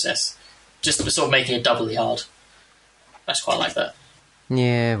making process, just sort of making it doubly hard. I just quite like that.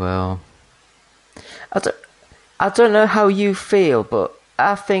 Yeah, well, I don't know how you feel, but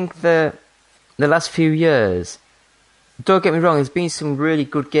I think the last few years. Don't get me wrong, there's been some really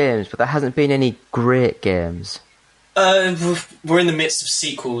good games, but there hasn't been any great games. We're in the midst of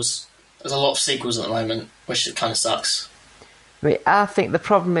sequels. There's a lot of sequels at the moment, which kind of sucks. I mean, I think the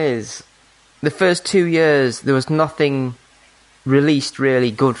problem is, the first 2 years, there was nothing released really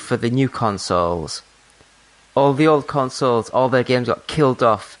good for the new consoles. All the old consoles, all their games got killed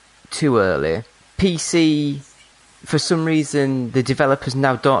off too early. PC... For some reason, the developers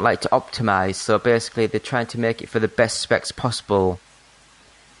now don't like to optimize, so basically they're trying to make it for the best specs possible.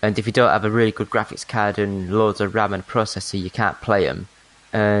 And if you don't have a really good graphics card and loads of RAM and processor, you can't play them.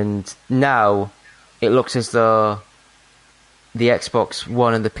 And now, it looks as though the Xbox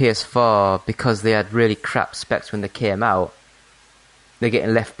One and the PS4, because they had really crap specs when they came out, they're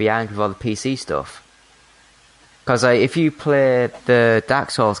getting left behind with all the PC stuff. Because if you play the Dark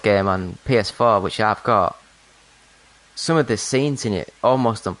Souls game on PS4, which I've got, some of the scenes in it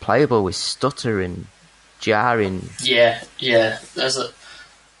almost unplayable with stuttering, jarring. Yeah. There's the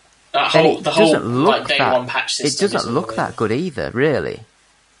whole like day one patch system. It doesn't look that good either, really.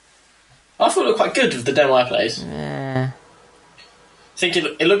 I thought it looked quite good with the demo I played. Yeah. I think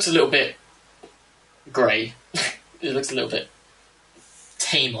it looks a little bit grey. it looks a little bit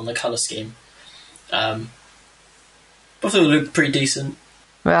tame on the colour scheme. But I thought it looked pretty decent.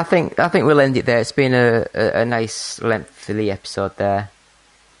 Well, I think we'll end it there. It's been a nice lengthy episode there.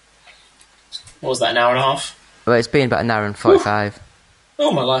 What was that, an hour and a half? Well, it's been about an hour and 45.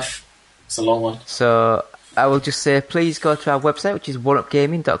 Oh, my life. It's a long one. So I will just say, please go to our website, which is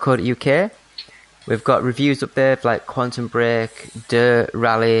oneupgaming.co.uk. We've got reviews up there like Quantum Break, Dirt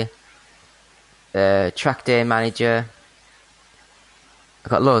Rally, Track Day Manager. I've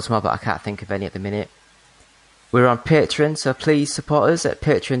got loads more, but I can't think of any at the minute. We're on Patreon, so please support us at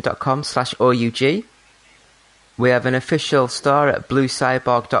patreon.com/OUG. We have an official store at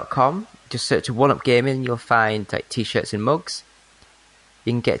bluecyborg.com. Just search 1UP Gaming and you'll find like t-shirts and mugs.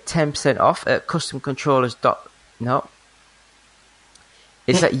 You can get 10% off at customcontrollers. No.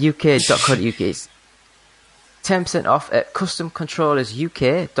 It's at uk.co.uk. It's 10% off at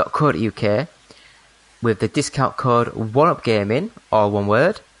customcontrollersuk.co.uk with the discount code 1UPGaming, all one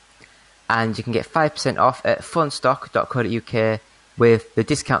word. And you can get 5% off at funstock.co.uk with the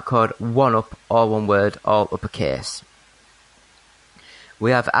discount code 1UP, all one word, all uppercase.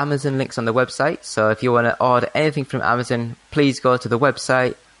 We have Amazon links on the website, so if you want to order anything from Amazon, please go to the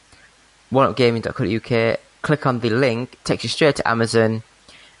website, oneupgaming.co.uk, click on the link, takes you straight to Amazon,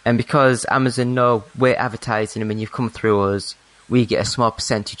 and because Amazon know we're advertising them and you've come through us, we get a small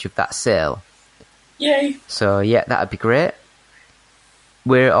percentage of that sale. Yay! So yeah, that'd be great.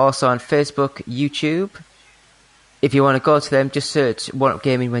 We're also on Facebook, YouTube. If you want to go to them, just search 1UP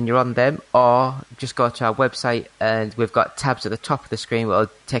Gaming when you're on them, or just go to our website and we've got tabs at the top of the screen that will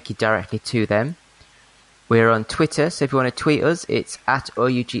take you directly to them. We're on Twitter, so if you want to tweet us, it's at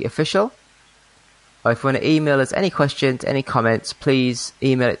OUGofficial. Or if you want to email us any questions, any comments, please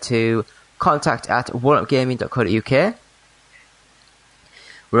email it to contact@oneupgaming.co.uk.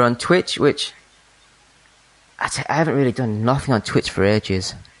 We're on Twitch, which I haven't really done nothing on Twitch for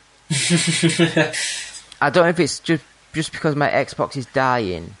ages. I don't know if it's just because my Xbox is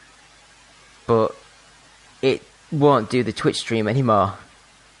dying, but it won't do the Twitch stream anymore.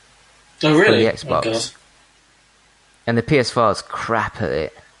 Oh, really? For the Xbox. Oh, God. And the PS4 is crap at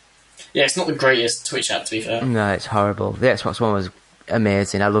it. Yeah, it's not the greatest Twitch app, to be fair. No, it's horrible. The Xbox One was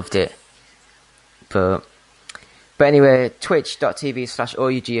amazing. I loved it. But anyway,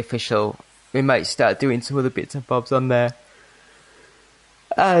 twitch.tv/OUGofficial. We might start doing some other bits and bobs on there.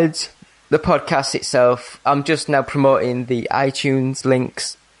 And the podcast itself, I'm just now promoting the iTunes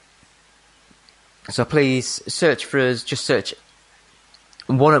links. So please search for us. Just search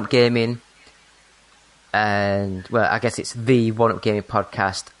 1UP Gaming. And, well, I guess it's the 1UP Gaming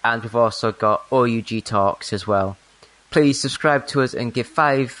podcast. And we've also got OUG Talks as well. Please subscribe to us and give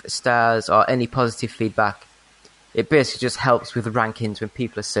 5 stars or any positive feedback. It basically just helps with the rankings when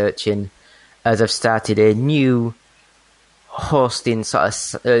people are searching, as I've started a new hosting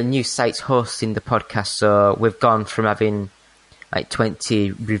new sites hosting the podcast, so we've gone from having like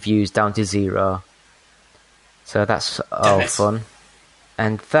 20 reviews down to 0. So that's all fun.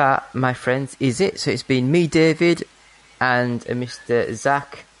 And that, my friends, is it. So it's been me, David, and Mr.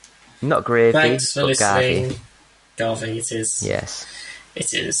 Zach. Not Gravy, Thanks for but listening. Garvey. Garvey, it is. Yes.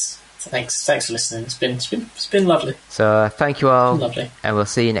 It is. Thanks for listening. It's been lovely. So thank you all, Lovely. and we'll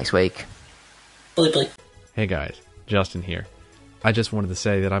see you next week. Bye. Hey guys, Justin here. I just wanted to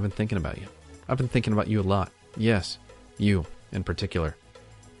say that I've been thinking about you. I've been thinking about you a lot. Yes, you in particular.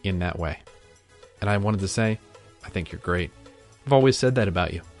 In that way. And I wanted to say, I think you're great. I've always said that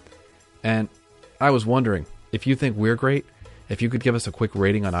about you. And I was wondering, if you think we're great, if you could give us a quick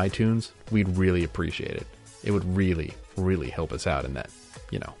rating on iTunes, we'd really appreciate it. It would really, really help us out in that,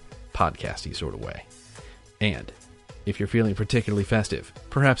 podcasty sort of way. And if you're feeling particularly festive,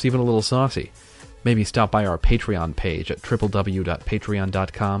 perhaps even a little saucy, maybe stop by our Patreon page at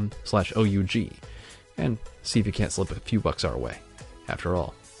www.patreon.com/OUG and see if you can't slip a few bucks our way. After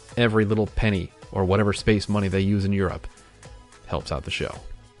all, every little penny or whatever space money they use in Europe helps out the show.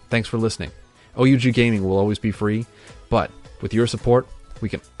 Thanks for listening. OUG Gaming will always be free, but with your support, we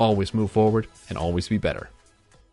can always move forward and always be better.